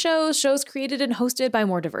indie shows, shows created and hosted by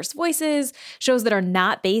more diverse voices, shows that are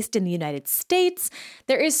not based in the United States?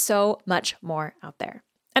 There is so much more out there.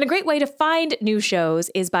 And a great way to find new shows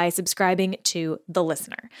is by subscribing to The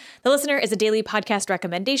Listener. The Listener is a daily podcast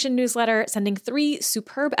recommendation newsletter sending 3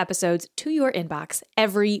 superb episodes to your inbox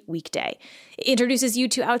every weekday. It introduces you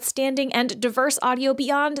to outstanding and diverse audio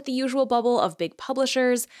beyond the usual bubble of big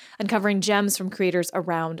publishers, uncovering gems from creators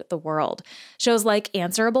around the world. Shows like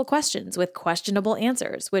Answerable Questions with Questionable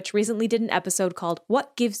Answers, which recently did an episode called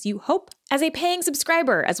What Gives You Hope? As a paying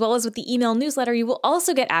subscriber, as well as with the email newsletter, you will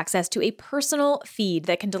also get access to a personal feed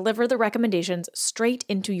that can deliver the recommendations straight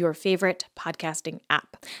into your favorite podcasting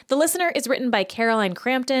app. The Listener is written by Caroline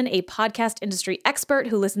Crampton, a podcast industry expert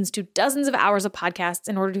who listens to dozens of hours of podcasts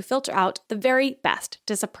in order to filter out the very best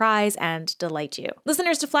to surprise and delight you.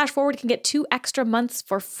 Listeners to Flash Forward can get 2 extra months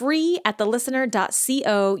for free at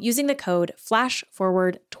thelistener.co using the code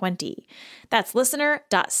FlashForward20. That's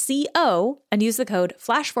listener.co and use the code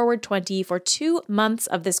FlashForward20 for 2 months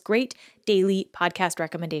of this great daily podcast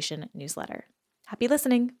recommendation newsletter. Happy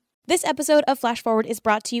listening. This episode of Flash Forward is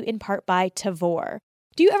brought to you in part by Tavour.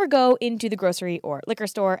 Do you ever go into the grocery or liquor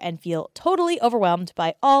store and feel totally overwhelmed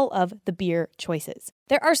by all of the beer choices?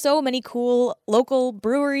 There are so many cool local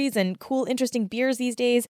breweries and cool, interesting beers these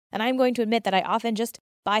days, and I'm going to admit that I often just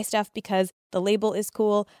buy stuff because the label is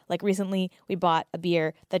cool. Like recently, we bought a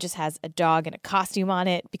beer that just has a dog and a costume on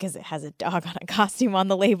it because it has a dog on a costume on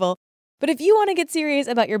the label. But if you want to get serious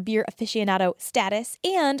about your beer aficionado status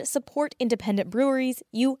and support independent breweries,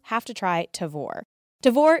 you have to try Tavour.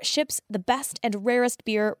 Tavour ships the best and rarest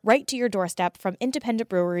beer right to your doorstep from independent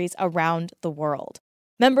breweries around the world.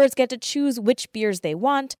 Members get to choose which beers they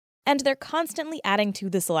want, and they're constantly adding to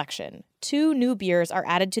the selection. 2 new beers are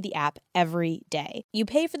added to the app every day. You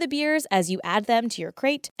pay for the beers as you add them to your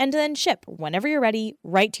crate, and then ship whenever you're ready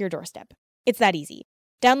right to your doorstep. It's that easy.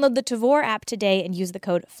 Download the Tavour app today and use the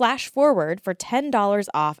code FLASHFORWARD for $10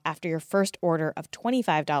 off after your first order of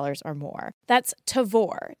 $25 or more. That's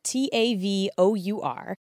Tavour,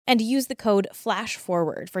 Tavour, and use the code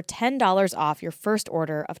FLASHFORWARD for $10 off your first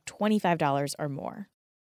order of $25 or more.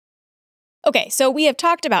 Okay, so we have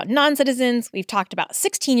talked about non-citizens, we've talked about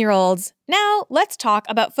 16-year-olds. Now let's talk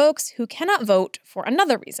about folks who cannot vote for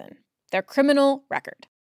another reason, their criminal record.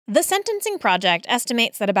 The Sentencing Project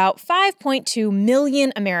estimates that about 5.2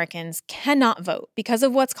 million Americans cannot vote because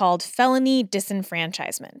of what's called felony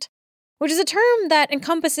disenfranchisement, which is a term that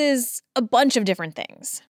encompasses a bunch of different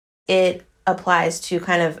things. It applies to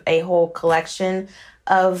kind of a whole collection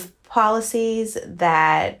of policies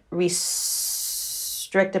that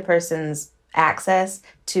restrict a person's access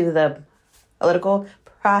to the political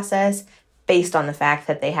process based on the fact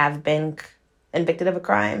that they have been convicted of a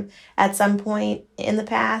crime at some point in the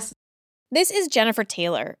past. This is Jennifer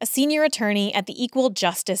Taylor, a senior attorney at the Equal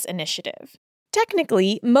Justice Initiative.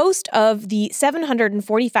 Technically, most of the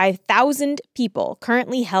 745,000 people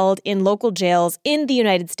currently held in local jails in the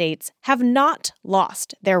United States have not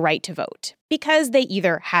lost their right to vote because they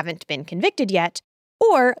either haven't been convicted yet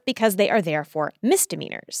or because they are there for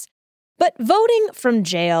misdemeanors. But voting from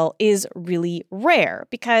jail is really rare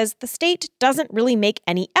because the state doesn't really make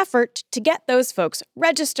any effort to get those folks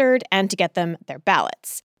registered and to get them their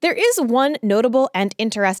ballots. There is one notable and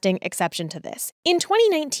interesting exception to this. In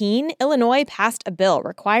 2019, Illinois passed a bill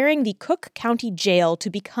requiring the Cook County Jail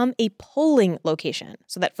to become a polling location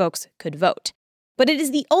so that folks could vote. But it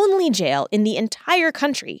is the only jail in the entire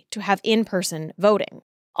country to have in-person voting.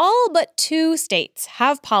 All but 2 states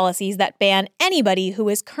have policies that ban anybody who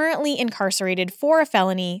is currently incarcerated for a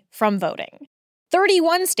felony from voting.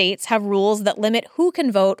 31 states have rules that limit who can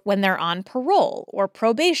vote when they're on parole or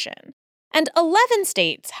probation. And 11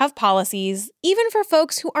 states have policies even for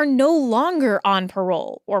folks who are no longer on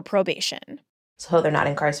parole or probation. So they're not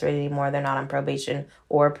incarcerated anymore, they're not on probation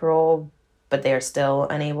or parole, but they're still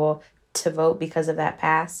unable to vote because of that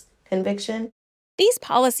past conviction. These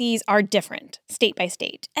policies are different, state by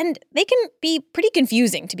state, and they can be pretty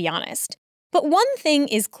confusing, to be honest. But one thing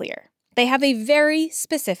is clear. They have a very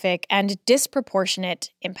specific and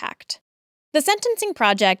disproportionate impact. The Sentencing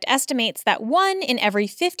Project estimates that 1 in every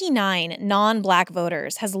 59 non-Black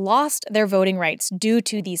voters has lost their voting rights due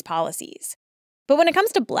to these policies. But when it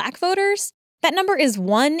comes to Black voters, that number is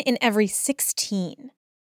 1 in every 16.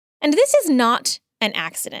 And this is not an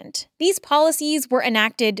accident. These policies were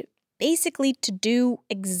enacted basically to do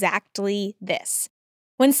exactly this.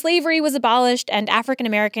 When slavery was abolished and African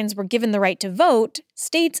Americans were given the right to vote,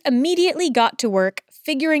 states immediately got to work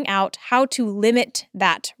figuring out how to limit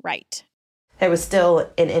that right. There was still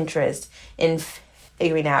an interest in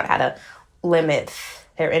figuring out how to limit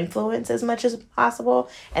their influence as much as possible,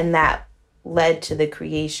 and that led to the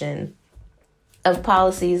creation of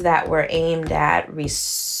policies that were aimed at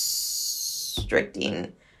restricting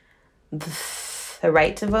the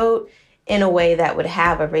right to vote in a way that would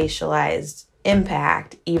have a racialized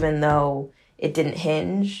impact, even though it didn't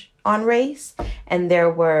hinge on race. And there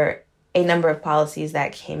were a number of policies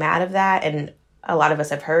that came out of that, and a lot of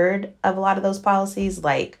us have heard of a lot of those policies,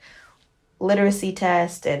 like literacy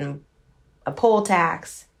test and a poll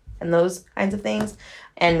tax and those kinds of things.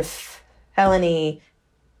 And felony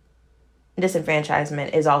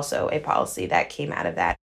disenfranchisement is also a policy that came out of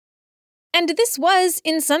that. And this was,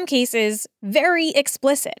 in some cases, very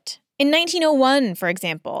explicit. In 1901, for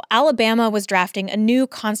example, Alabama was drafting a new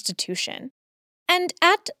constitution. And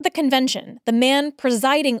at the convention, the man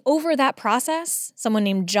presiding over that process, someone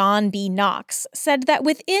named John B. Knox, said that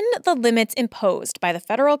within the limits imposed by the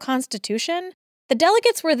federal constitution, the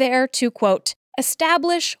delegates were there to, quote,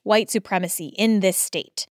 establish white supremacy in this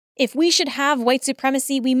state. If we should have white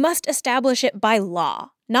supremacy, we must establish it by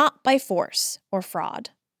law, not by force or fraud,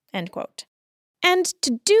 end quote. And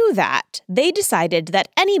to do that, they decided that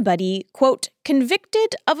anybody, quote,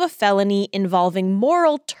 convicted of a felony involving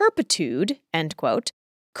moral turpitude, end quote,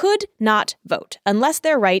 could not vote unless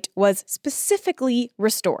their right was specifically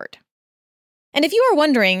restored. And if you are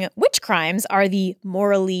wondering which crimes are the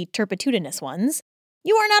morally turpitudinous ones,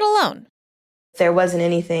 you are not alone. There wasn't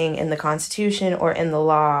anything in the Constitution or in the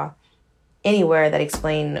law anywhere that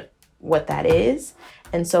explained what that is.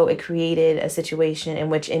 And so it created a situation in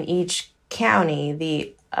which in each county,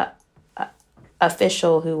 the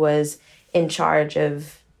official who was in charge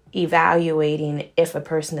of evaluating if a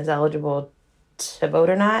person is eligible to vote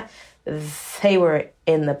or not, they were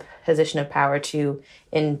in the position of power to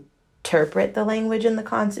interpret the language in the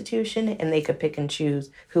Constitution, and they could pick and choose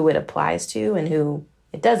who it applies to and who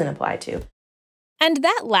it doesn't apply to. And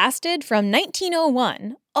that lasted from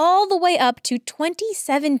 1901 all the way up to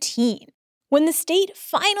 2017. When the state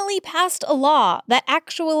finally passed a law that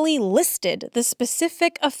actually listed the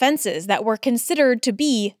specific offenses that were considered to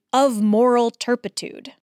be of moral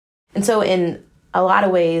turpitude. And so in a lot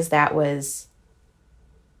of ways, that was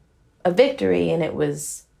a victory, and it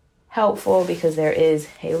was helpful because there is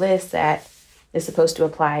a list that is supposed to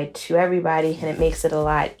apply to everybody, and it makes it a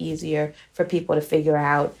lot easier for people to figure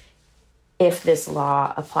out if this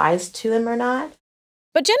law applies to them or not.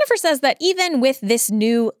 But Jennifer says that even with this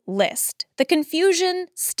new list, the confusion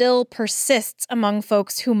still persists among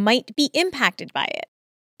folks who might be impacted by it.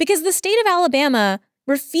 Because the state of Alabama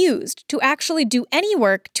refused to actually do any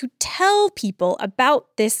work to tell people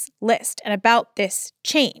about this list and about this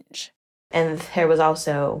change. And there was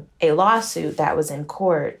also a lawsuit that was in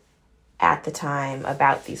court at the time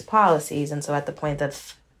about these policies. And so at the point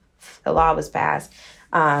that the law was passed,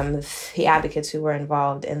 the advocates who were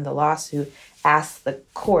involved in the lawsuit asked the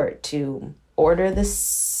court to order the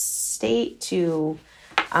state to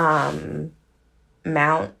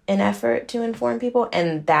mount an effort to inform people.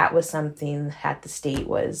 And that was something that the state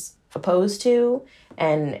was opposed to.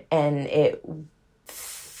 And it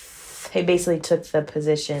basically took the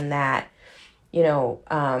position that,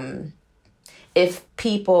 if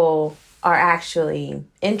people are actually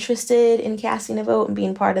interested in casting a vote and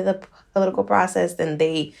being part of the political process, then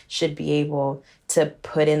they should be able to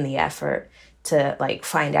put in the effort to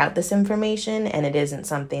find out this information. And it isn't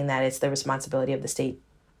something that it's the responsibility of the state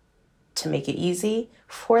to make it easy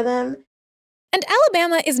for them. And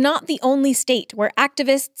Alabama is not the only state where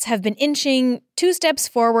activists have been inching 2 steps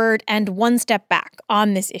forward and 1 step back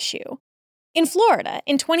on this issue. In Florida,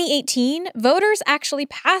 in 2018, voters actually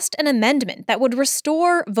passed an amendment that would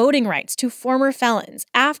restore voting rights to former felons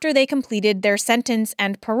after they completed their sentence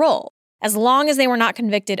and parole, as long as they were not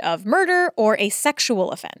convicted of murder or a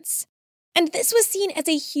sexual offense. And this was seen as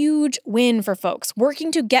a huge win for folks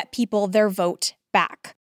working to get people their vote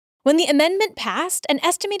back. When the amendment passed, an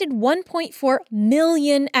estimated 1.4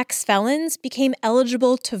 million ex-felons became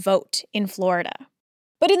eligible to vote in Florida.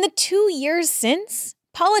 But in the 2 years since,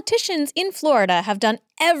 politicians in Florida have done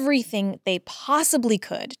everything they possibly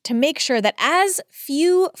could to make sure that as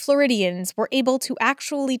few Floridians were able to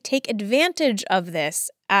actually take advantage of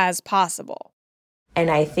this as possible.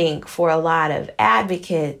 And I think for a lot of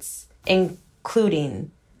advocates,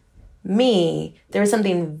 including me, there was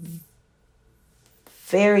something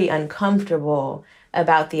very uncomfortable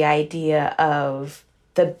about the idea of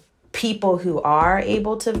the people who are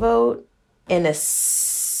able to vote in a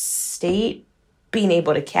state being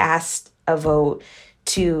able to cast a vote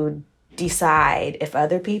to decide if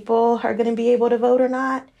other people are going to be able to vote or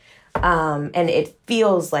not. And it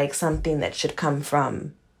feels like something that should come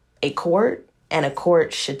from a court, and a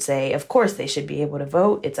court should say, of course, they should be able to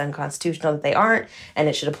vote. It's unconstitutional that they aren't, and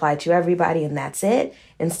it should apply to everybody, and that's it,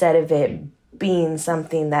 instead of it being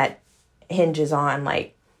something that hinges on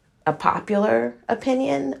a popular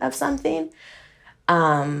opinion of something.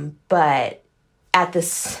 But at the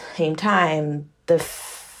same time, the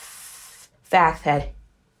fact that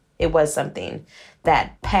it was something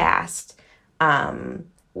that passed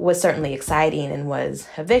was certainly exciting and was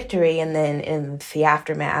a victory. And then in the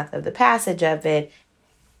aftermath of the passage of it,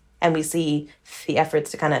 and we see the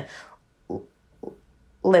efforts to kind of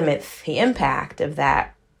limit the impact of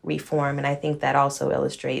that reform. And I think that also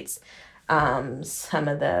illustrates some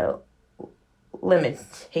of the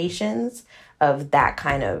limitations of that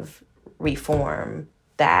kind of reform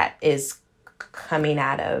that is coming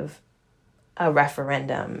out of a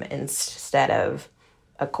referendum instead of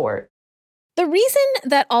a court. The reason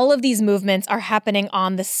that all of these movements are happening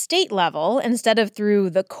on the state level instead of through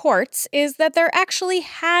the courts is that there actually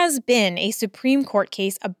has been a Supreme Court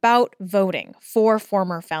case about voting for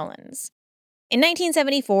former felons. In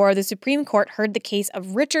 1974, the Supreme Court heard the case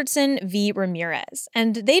of Richardson v. Ramirez,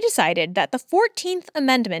 and they decided that the 14th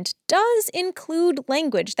Amendment does include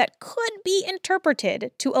language that could be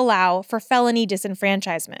interpreted to allow for felony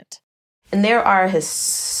disenfranchisement. And there are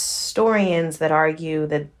historians that argue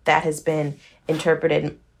that that has been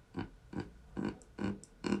interpreted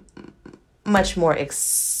much more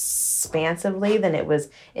expansively than it was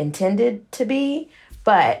intended to be,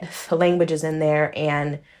 but the language is in there,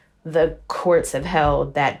 and the courts have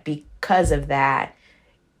held that because of that,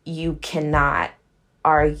 you cannot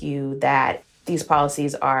argue that these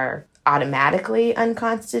policies are automatically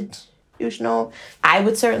unconstitutional. I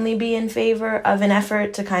would certainly be in favor of an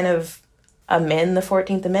effort to kind of amend the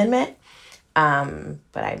 14th Amendment,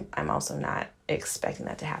 but I'm also not expecting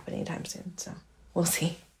that to happen anytime soon, so we'll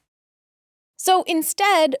see. So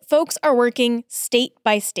instead, folks are working state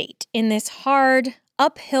by state in this hard,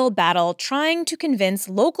 uphill battle trying to convince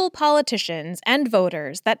local politicians and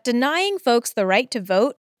voters that denying folks the right to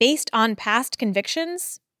vote based on past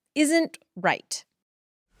convictions isn't right.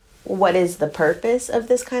 What is the purpose of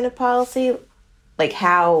this kind of policy?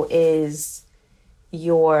 How is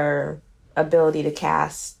your ability to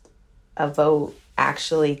cast a vote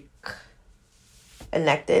actually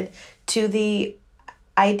connected to the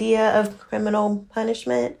idea of criminal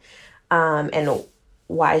punishment? And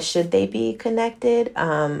why should they be connected?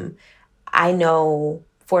 I know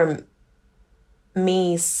for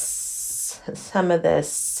me, some of the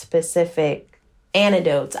specific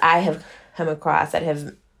anecdotes I have come across that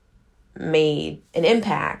have made an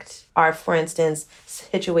impact are, for instance,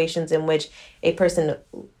 situations in which a person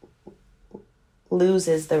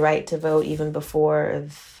loses the right to vote even before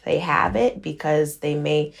they have it, because they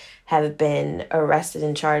may have been arrested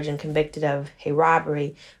and charged and convicted of a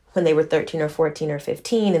robbery when they were 13 or 14 or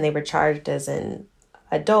 15, and they were charged as an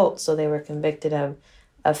adult, so they were convicted of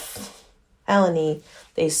a felony.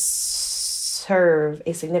 They serve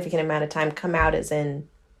a significant amount of time, come out as an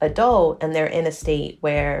adult, and they're in a state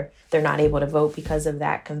where they're not able to vote because of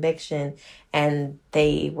that conviction, and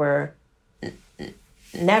they were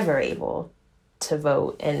never able to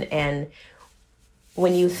vote. And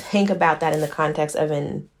when you think about that in the context of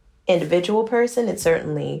an individual person, it's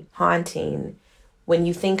certainly haunting. When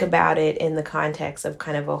you think about it in the context of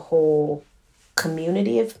kind of a whole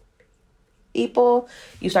community of people,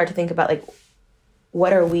 you start to think about, like,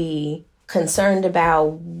 what are we concerned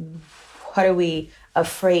about? What are we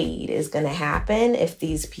afraid is going to happen if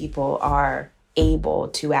these people are able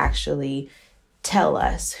to actually tell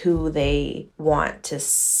us who they want to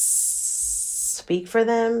speak for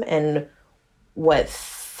them and what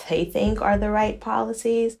they think are the right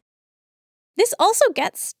policies? This also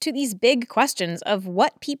gets to these big questions of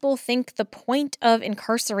what people think the point of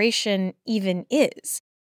incarceration even is.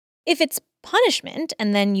 If it's punishment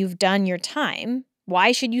and then you've done your time,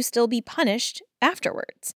 why should you still be punished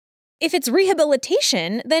afterwards? If it's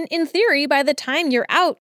rehabilitation, then in theory, by the time you're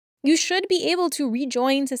out, you should be able to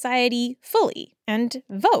rejoin society fully and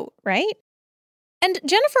vote, right? And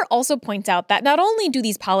Jennifer also points out that not only do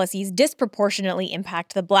these policies disproportionately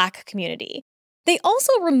impact the Black community, they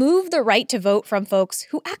also remove the right to vote from folks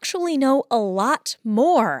who actually know a lot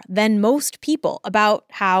more than most people about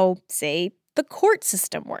how, say, the court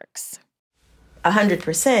system works.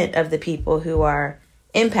 100% of the people who are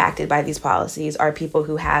impacted by these policies are people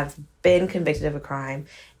who have been convicted of a crime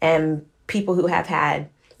and people who have had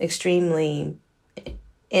extremely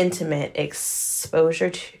intimate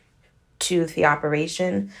exposure to the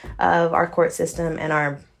operation of our court system and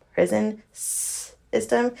our prison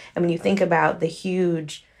system. And when you think about the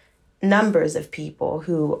huge numbers of people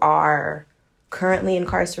who are currently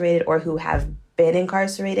incarcerated or who have been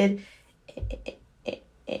incarcerated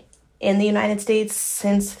in the United States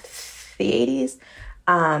since the 80s,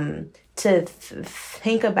 to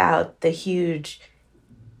think about the huge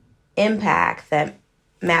impact that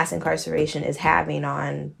mass incarceration is having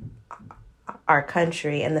on our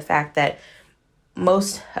country, and the fact that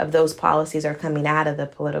most of those policies are coming out of the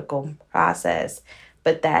political process,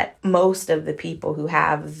 but that most of the people who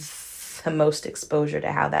have the most exposure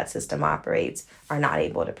to how that system operates are not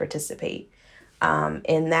able to participate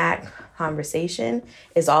in that conversation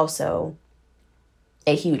is also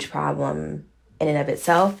a huge problem in and of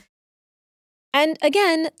itself. And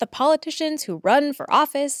again, the politicians who run for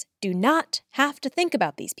office do not have to think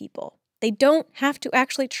about these people. They don't have to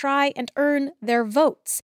actually try and earn their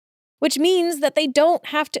votes, which means that they don't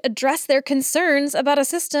have to address their concerns about a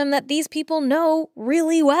system that these people know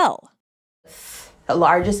really well. The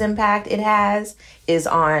largest impact it has is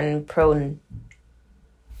on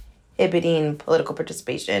prohibiting political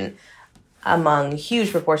participation among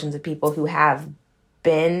huge proportions of people who have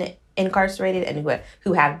been incarcerated and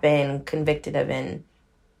who have been convicted of an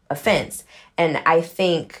offense. And I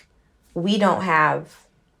think we're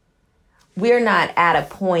not at a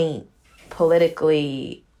point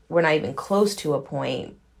politically, we're not even close to a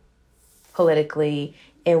point politically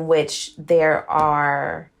in which there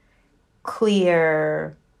are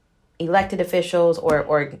clear elected officials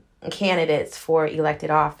or candidates for elected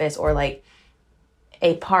office, or like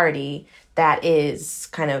a party that is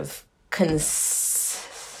kind of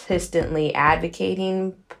consistently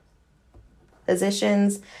advocating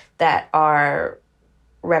positions that are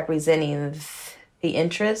representing the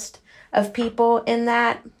interest of people in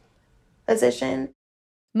that position.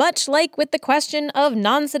 Much like with the question of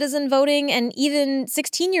non-citizen voting and even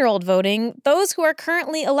 16-year-old voting, those who are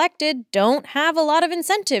currently elected don't have a lot of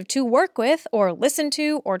incentive to work with or listen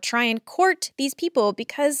to or try and court these people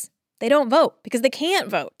because they don't vote, because they can't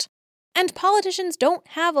vote. And politicians don't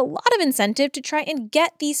have a lot of incentive to try and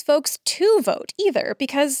get these folks to vote either,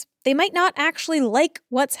 because they might not actually like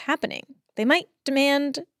what's happening. They might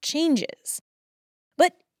demand changes.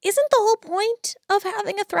 But isn't the whole point of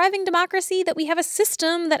having a thriving democracy that we have a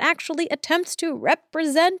system that actually attempts to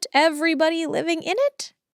represent everybody living in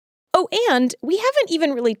it? Oh, and we haven't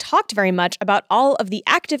even really talked very much about all of the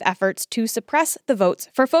active efforts to suppress the votes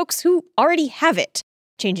for folks who already have it.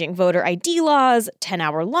 Changing voter ID laws,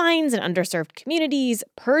 10-hour lines in underserved communities,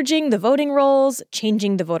 purging the voting rolls,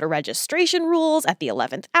 changing the voter registration rules at the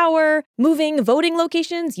 11th hour, moving voting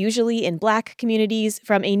locations, usually in Black communities,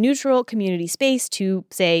 from a neutral community space to,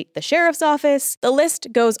 say, the sheriff's office. The list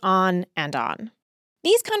goes on and on.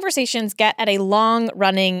 These conversations get at a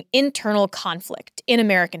long-running internal conflict in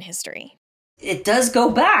American history. It does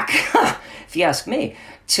go back, if you ask me,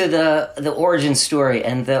 to the origin story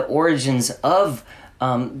and the origins of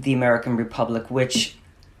the American Republic, which,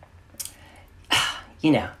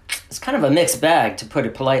 it's kind of a mixed bag, to put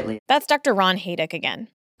it politely. That's Dr. Ron Haydock again.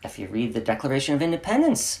 If you read the Declaration of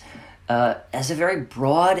Independence as a very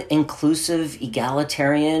broad, inclusive,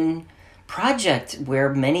 egalitarian project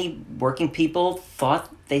where many working people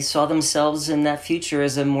thought they saw themselves in that future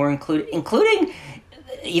as a more including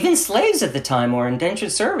even slaves at the time or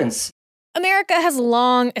indentured servants. America has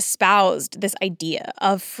long espoused this idea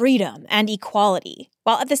of freedom and equality,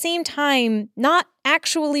 while at the same time not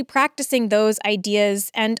actually practicing those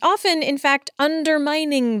ideas and often, in fact,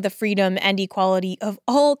 undermining the freedom and equality of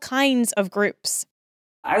all kinds of groups.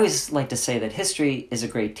 I always like to say that history is a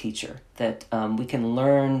great teacher, that we can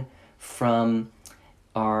learn from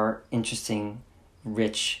our interesting,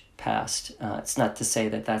 rich past. It's not to say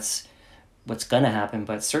that that's what's going to happen,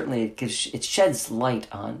 but certainly it sheds light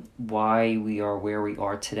on why we are where we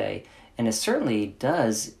are today. And it certainly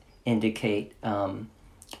does indicate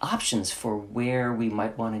options for where we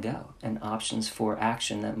might want to go and options for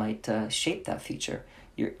action that might shape that future.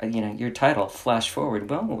 Your title, Flash Forward.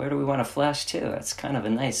 Well, where do we want to flash to? That's kind of a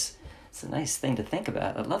nice thing to think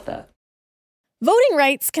about. I love that. Voting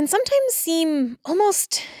rights can sometimes seem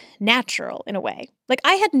almost natural in a way. Like,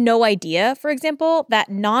 I had no idea, for example, that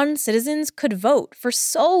non-citizens could vote for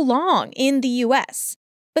so long in the US.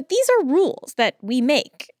 But these are rules that we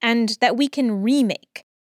make and that we can remake.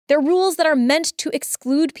 They're rules that are meant to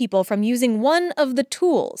exclude people from using one of the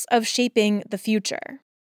tools of shaping the future.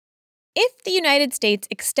 If the United States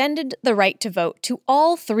extended the right to vote to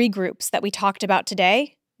all three groups that we talked about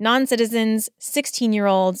today, non-citizens,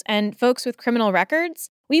 16-year-olds, and folks with criminal records,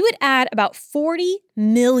 we would add about 40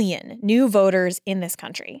 million new voters in this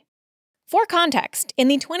country. For context, in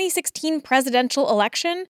the 2016 presidential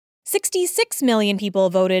election, 66 million people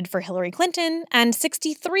voted for Hillary Clinton and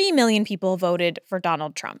 63 million people voted for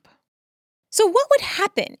Donald Trump. So what would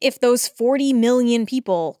happen if those 40 million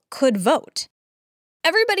people could vote?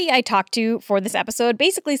 Everybody I talked to for this episode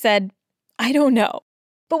basically said, I don't know.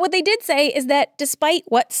 But what they did say is that despite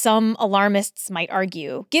what some alarmists might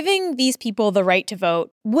argue, giving these people the right to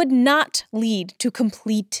vote would not lead to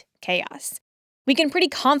complete chaos. We can pretty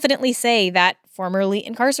confidently say that formerly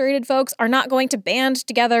incarcerated folks are not going to band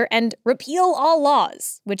together and repeal all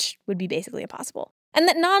laws, which would be basically impossible. And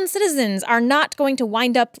that non-citizens are not going to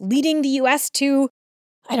wind up leading the US to,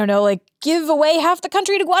 give away half the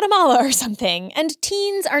country to Guatemala or something. And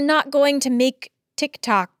teens are not going to make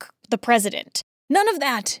TikTok the president. None of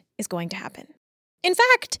that is going to happen. In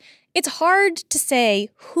fact, it's hard to say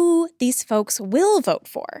who these folks will vote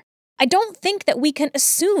for. I don't think that we can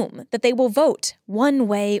assume that they will vote one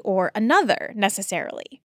way or another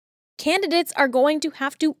necessarily. Candidates are going to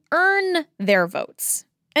have to earn their votes.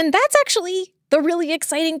 And that's actually the really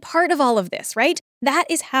exciting part of all of this, right? That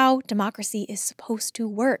is how democracy is supposed to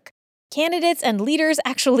work. Candidates and leaders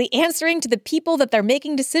actually answering to the people that they're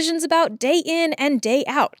making decisions about day in and day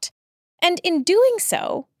out. And in doing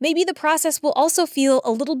so, maybe the process will also feel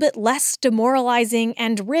a little bit less demoralizing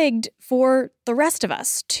and rigged for the rest of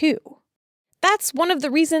us, too. That's one of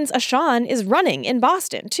the reasons Ashan is running in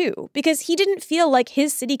Boston, too, because he didn't feel like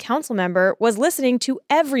his city council member was listening to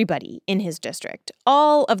everybody in his district,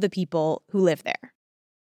 all of the people who live there.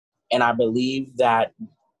 And I believe that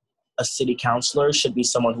a city councilor should be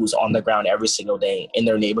someone who's on the ground every single day in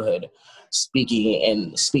their neighborhood,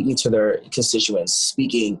 speaking to their constituents,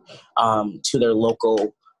 speaking to their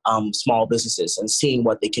local small businesses and seeing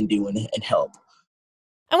what they can do and help.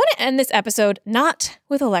 I want to end this episode not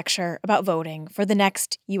with a lecture about voting for the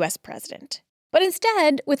next U.S. president, but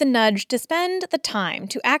instead with a nudge to spend the time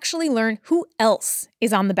to actually learn who else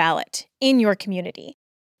is on the ballot in your community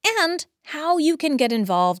and how you can get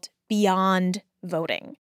involved beyond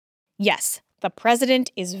voting. Yes, the president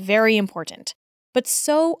is very important, but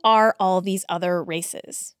so are all these other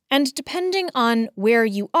races. And depending on where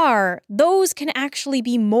you are, those can actually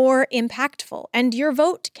be more impactful, and your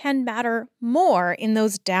vote can matter more in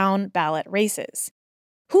those down-ballot races.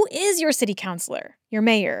 Who is your city councilor, your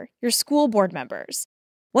mayor, your school board members?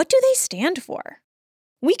 What do they stand for?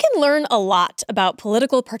 We can learn a lot about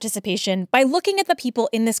political participation by looking at the people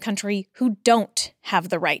in this country who don't have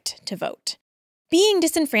the right to vote. Being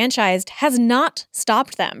disenfranchised has not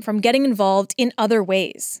stopped them from getting involved in other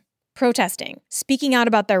ways. Protesting, speaking out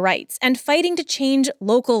about their rights, and fighting to change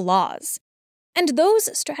local laws. And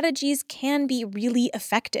those strategies can be really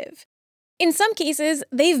effective. In some cases,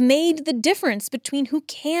 they've made the difference between who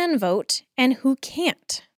can vote and who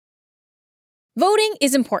can't. Voting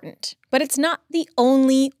is important, but it's not the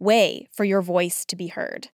only way for your voice to be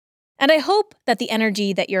heard. And I hope that the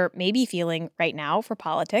energy that you're maybe feeling right now for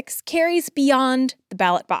politics carries beyond the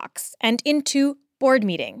ballot box and into board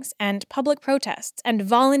meetings and public protests and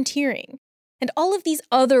volunteering and all of these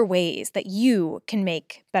other ways that you can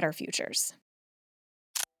make better futures.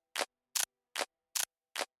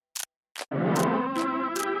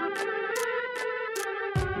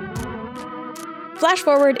 Flash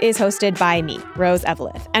Forward is hosted by me, Rose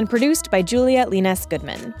Eveleth, and produced by Julia Linas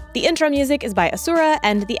Goodman. The intro music is by Asura,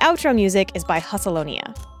 and the outro music is by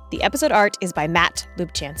Hustleonia. The episode art is by Matt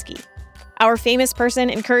Lubchansky. Our famous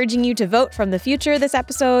person encouraging you to vote from the future this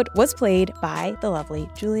episode was played by the lovely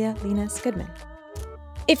Julia Linas Goodman.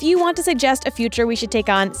 If you want to suggest a future we should take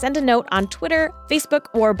on, send a note on Twitter, Facebook,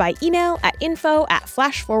 or by email at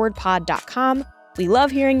info@flashforwardpod.com. We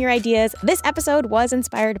love hearing your ideas. This episode was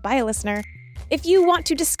inspired by a listener. If you want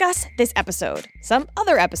to discuss this episode, some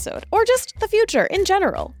other episode, or just the future in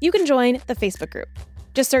general, you can join the Facebook group.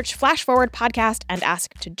 Just search Flash Forward Podcast and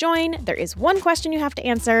ask to join. There is one question you have to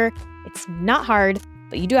answer. It's not hard,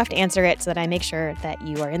 but you do have to answer it so that I make sure that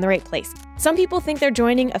you are in the right place. Some people think they're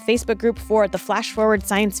joining a Facebook group for the Flash Forward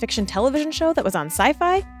science fiction television show that was on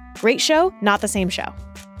Sci-Fi. Great show, not the same show.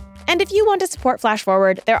 And if you want to support Flash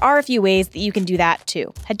Forward, there are a few ways that you can do that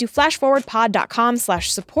too. Head to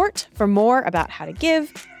flashforwardpod.com/support for more about how to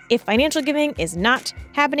give. If financial giving is not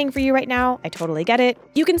happening for you right now, I totally get it.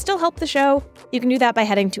 You can still help the show. You can do that by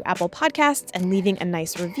heading to Apple Podcasts and leaving a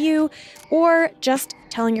nice review, or just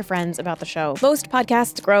telling your friends about the show. Most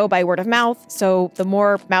podcasts grow by word of mouth, so the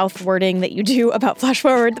more mouth wording that you do about Flash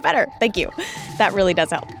Forward, the better. Thank you. That really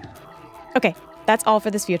does help. Okay, that's all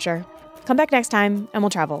for this future. Come back next time, and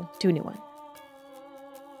we'll travel to a new one.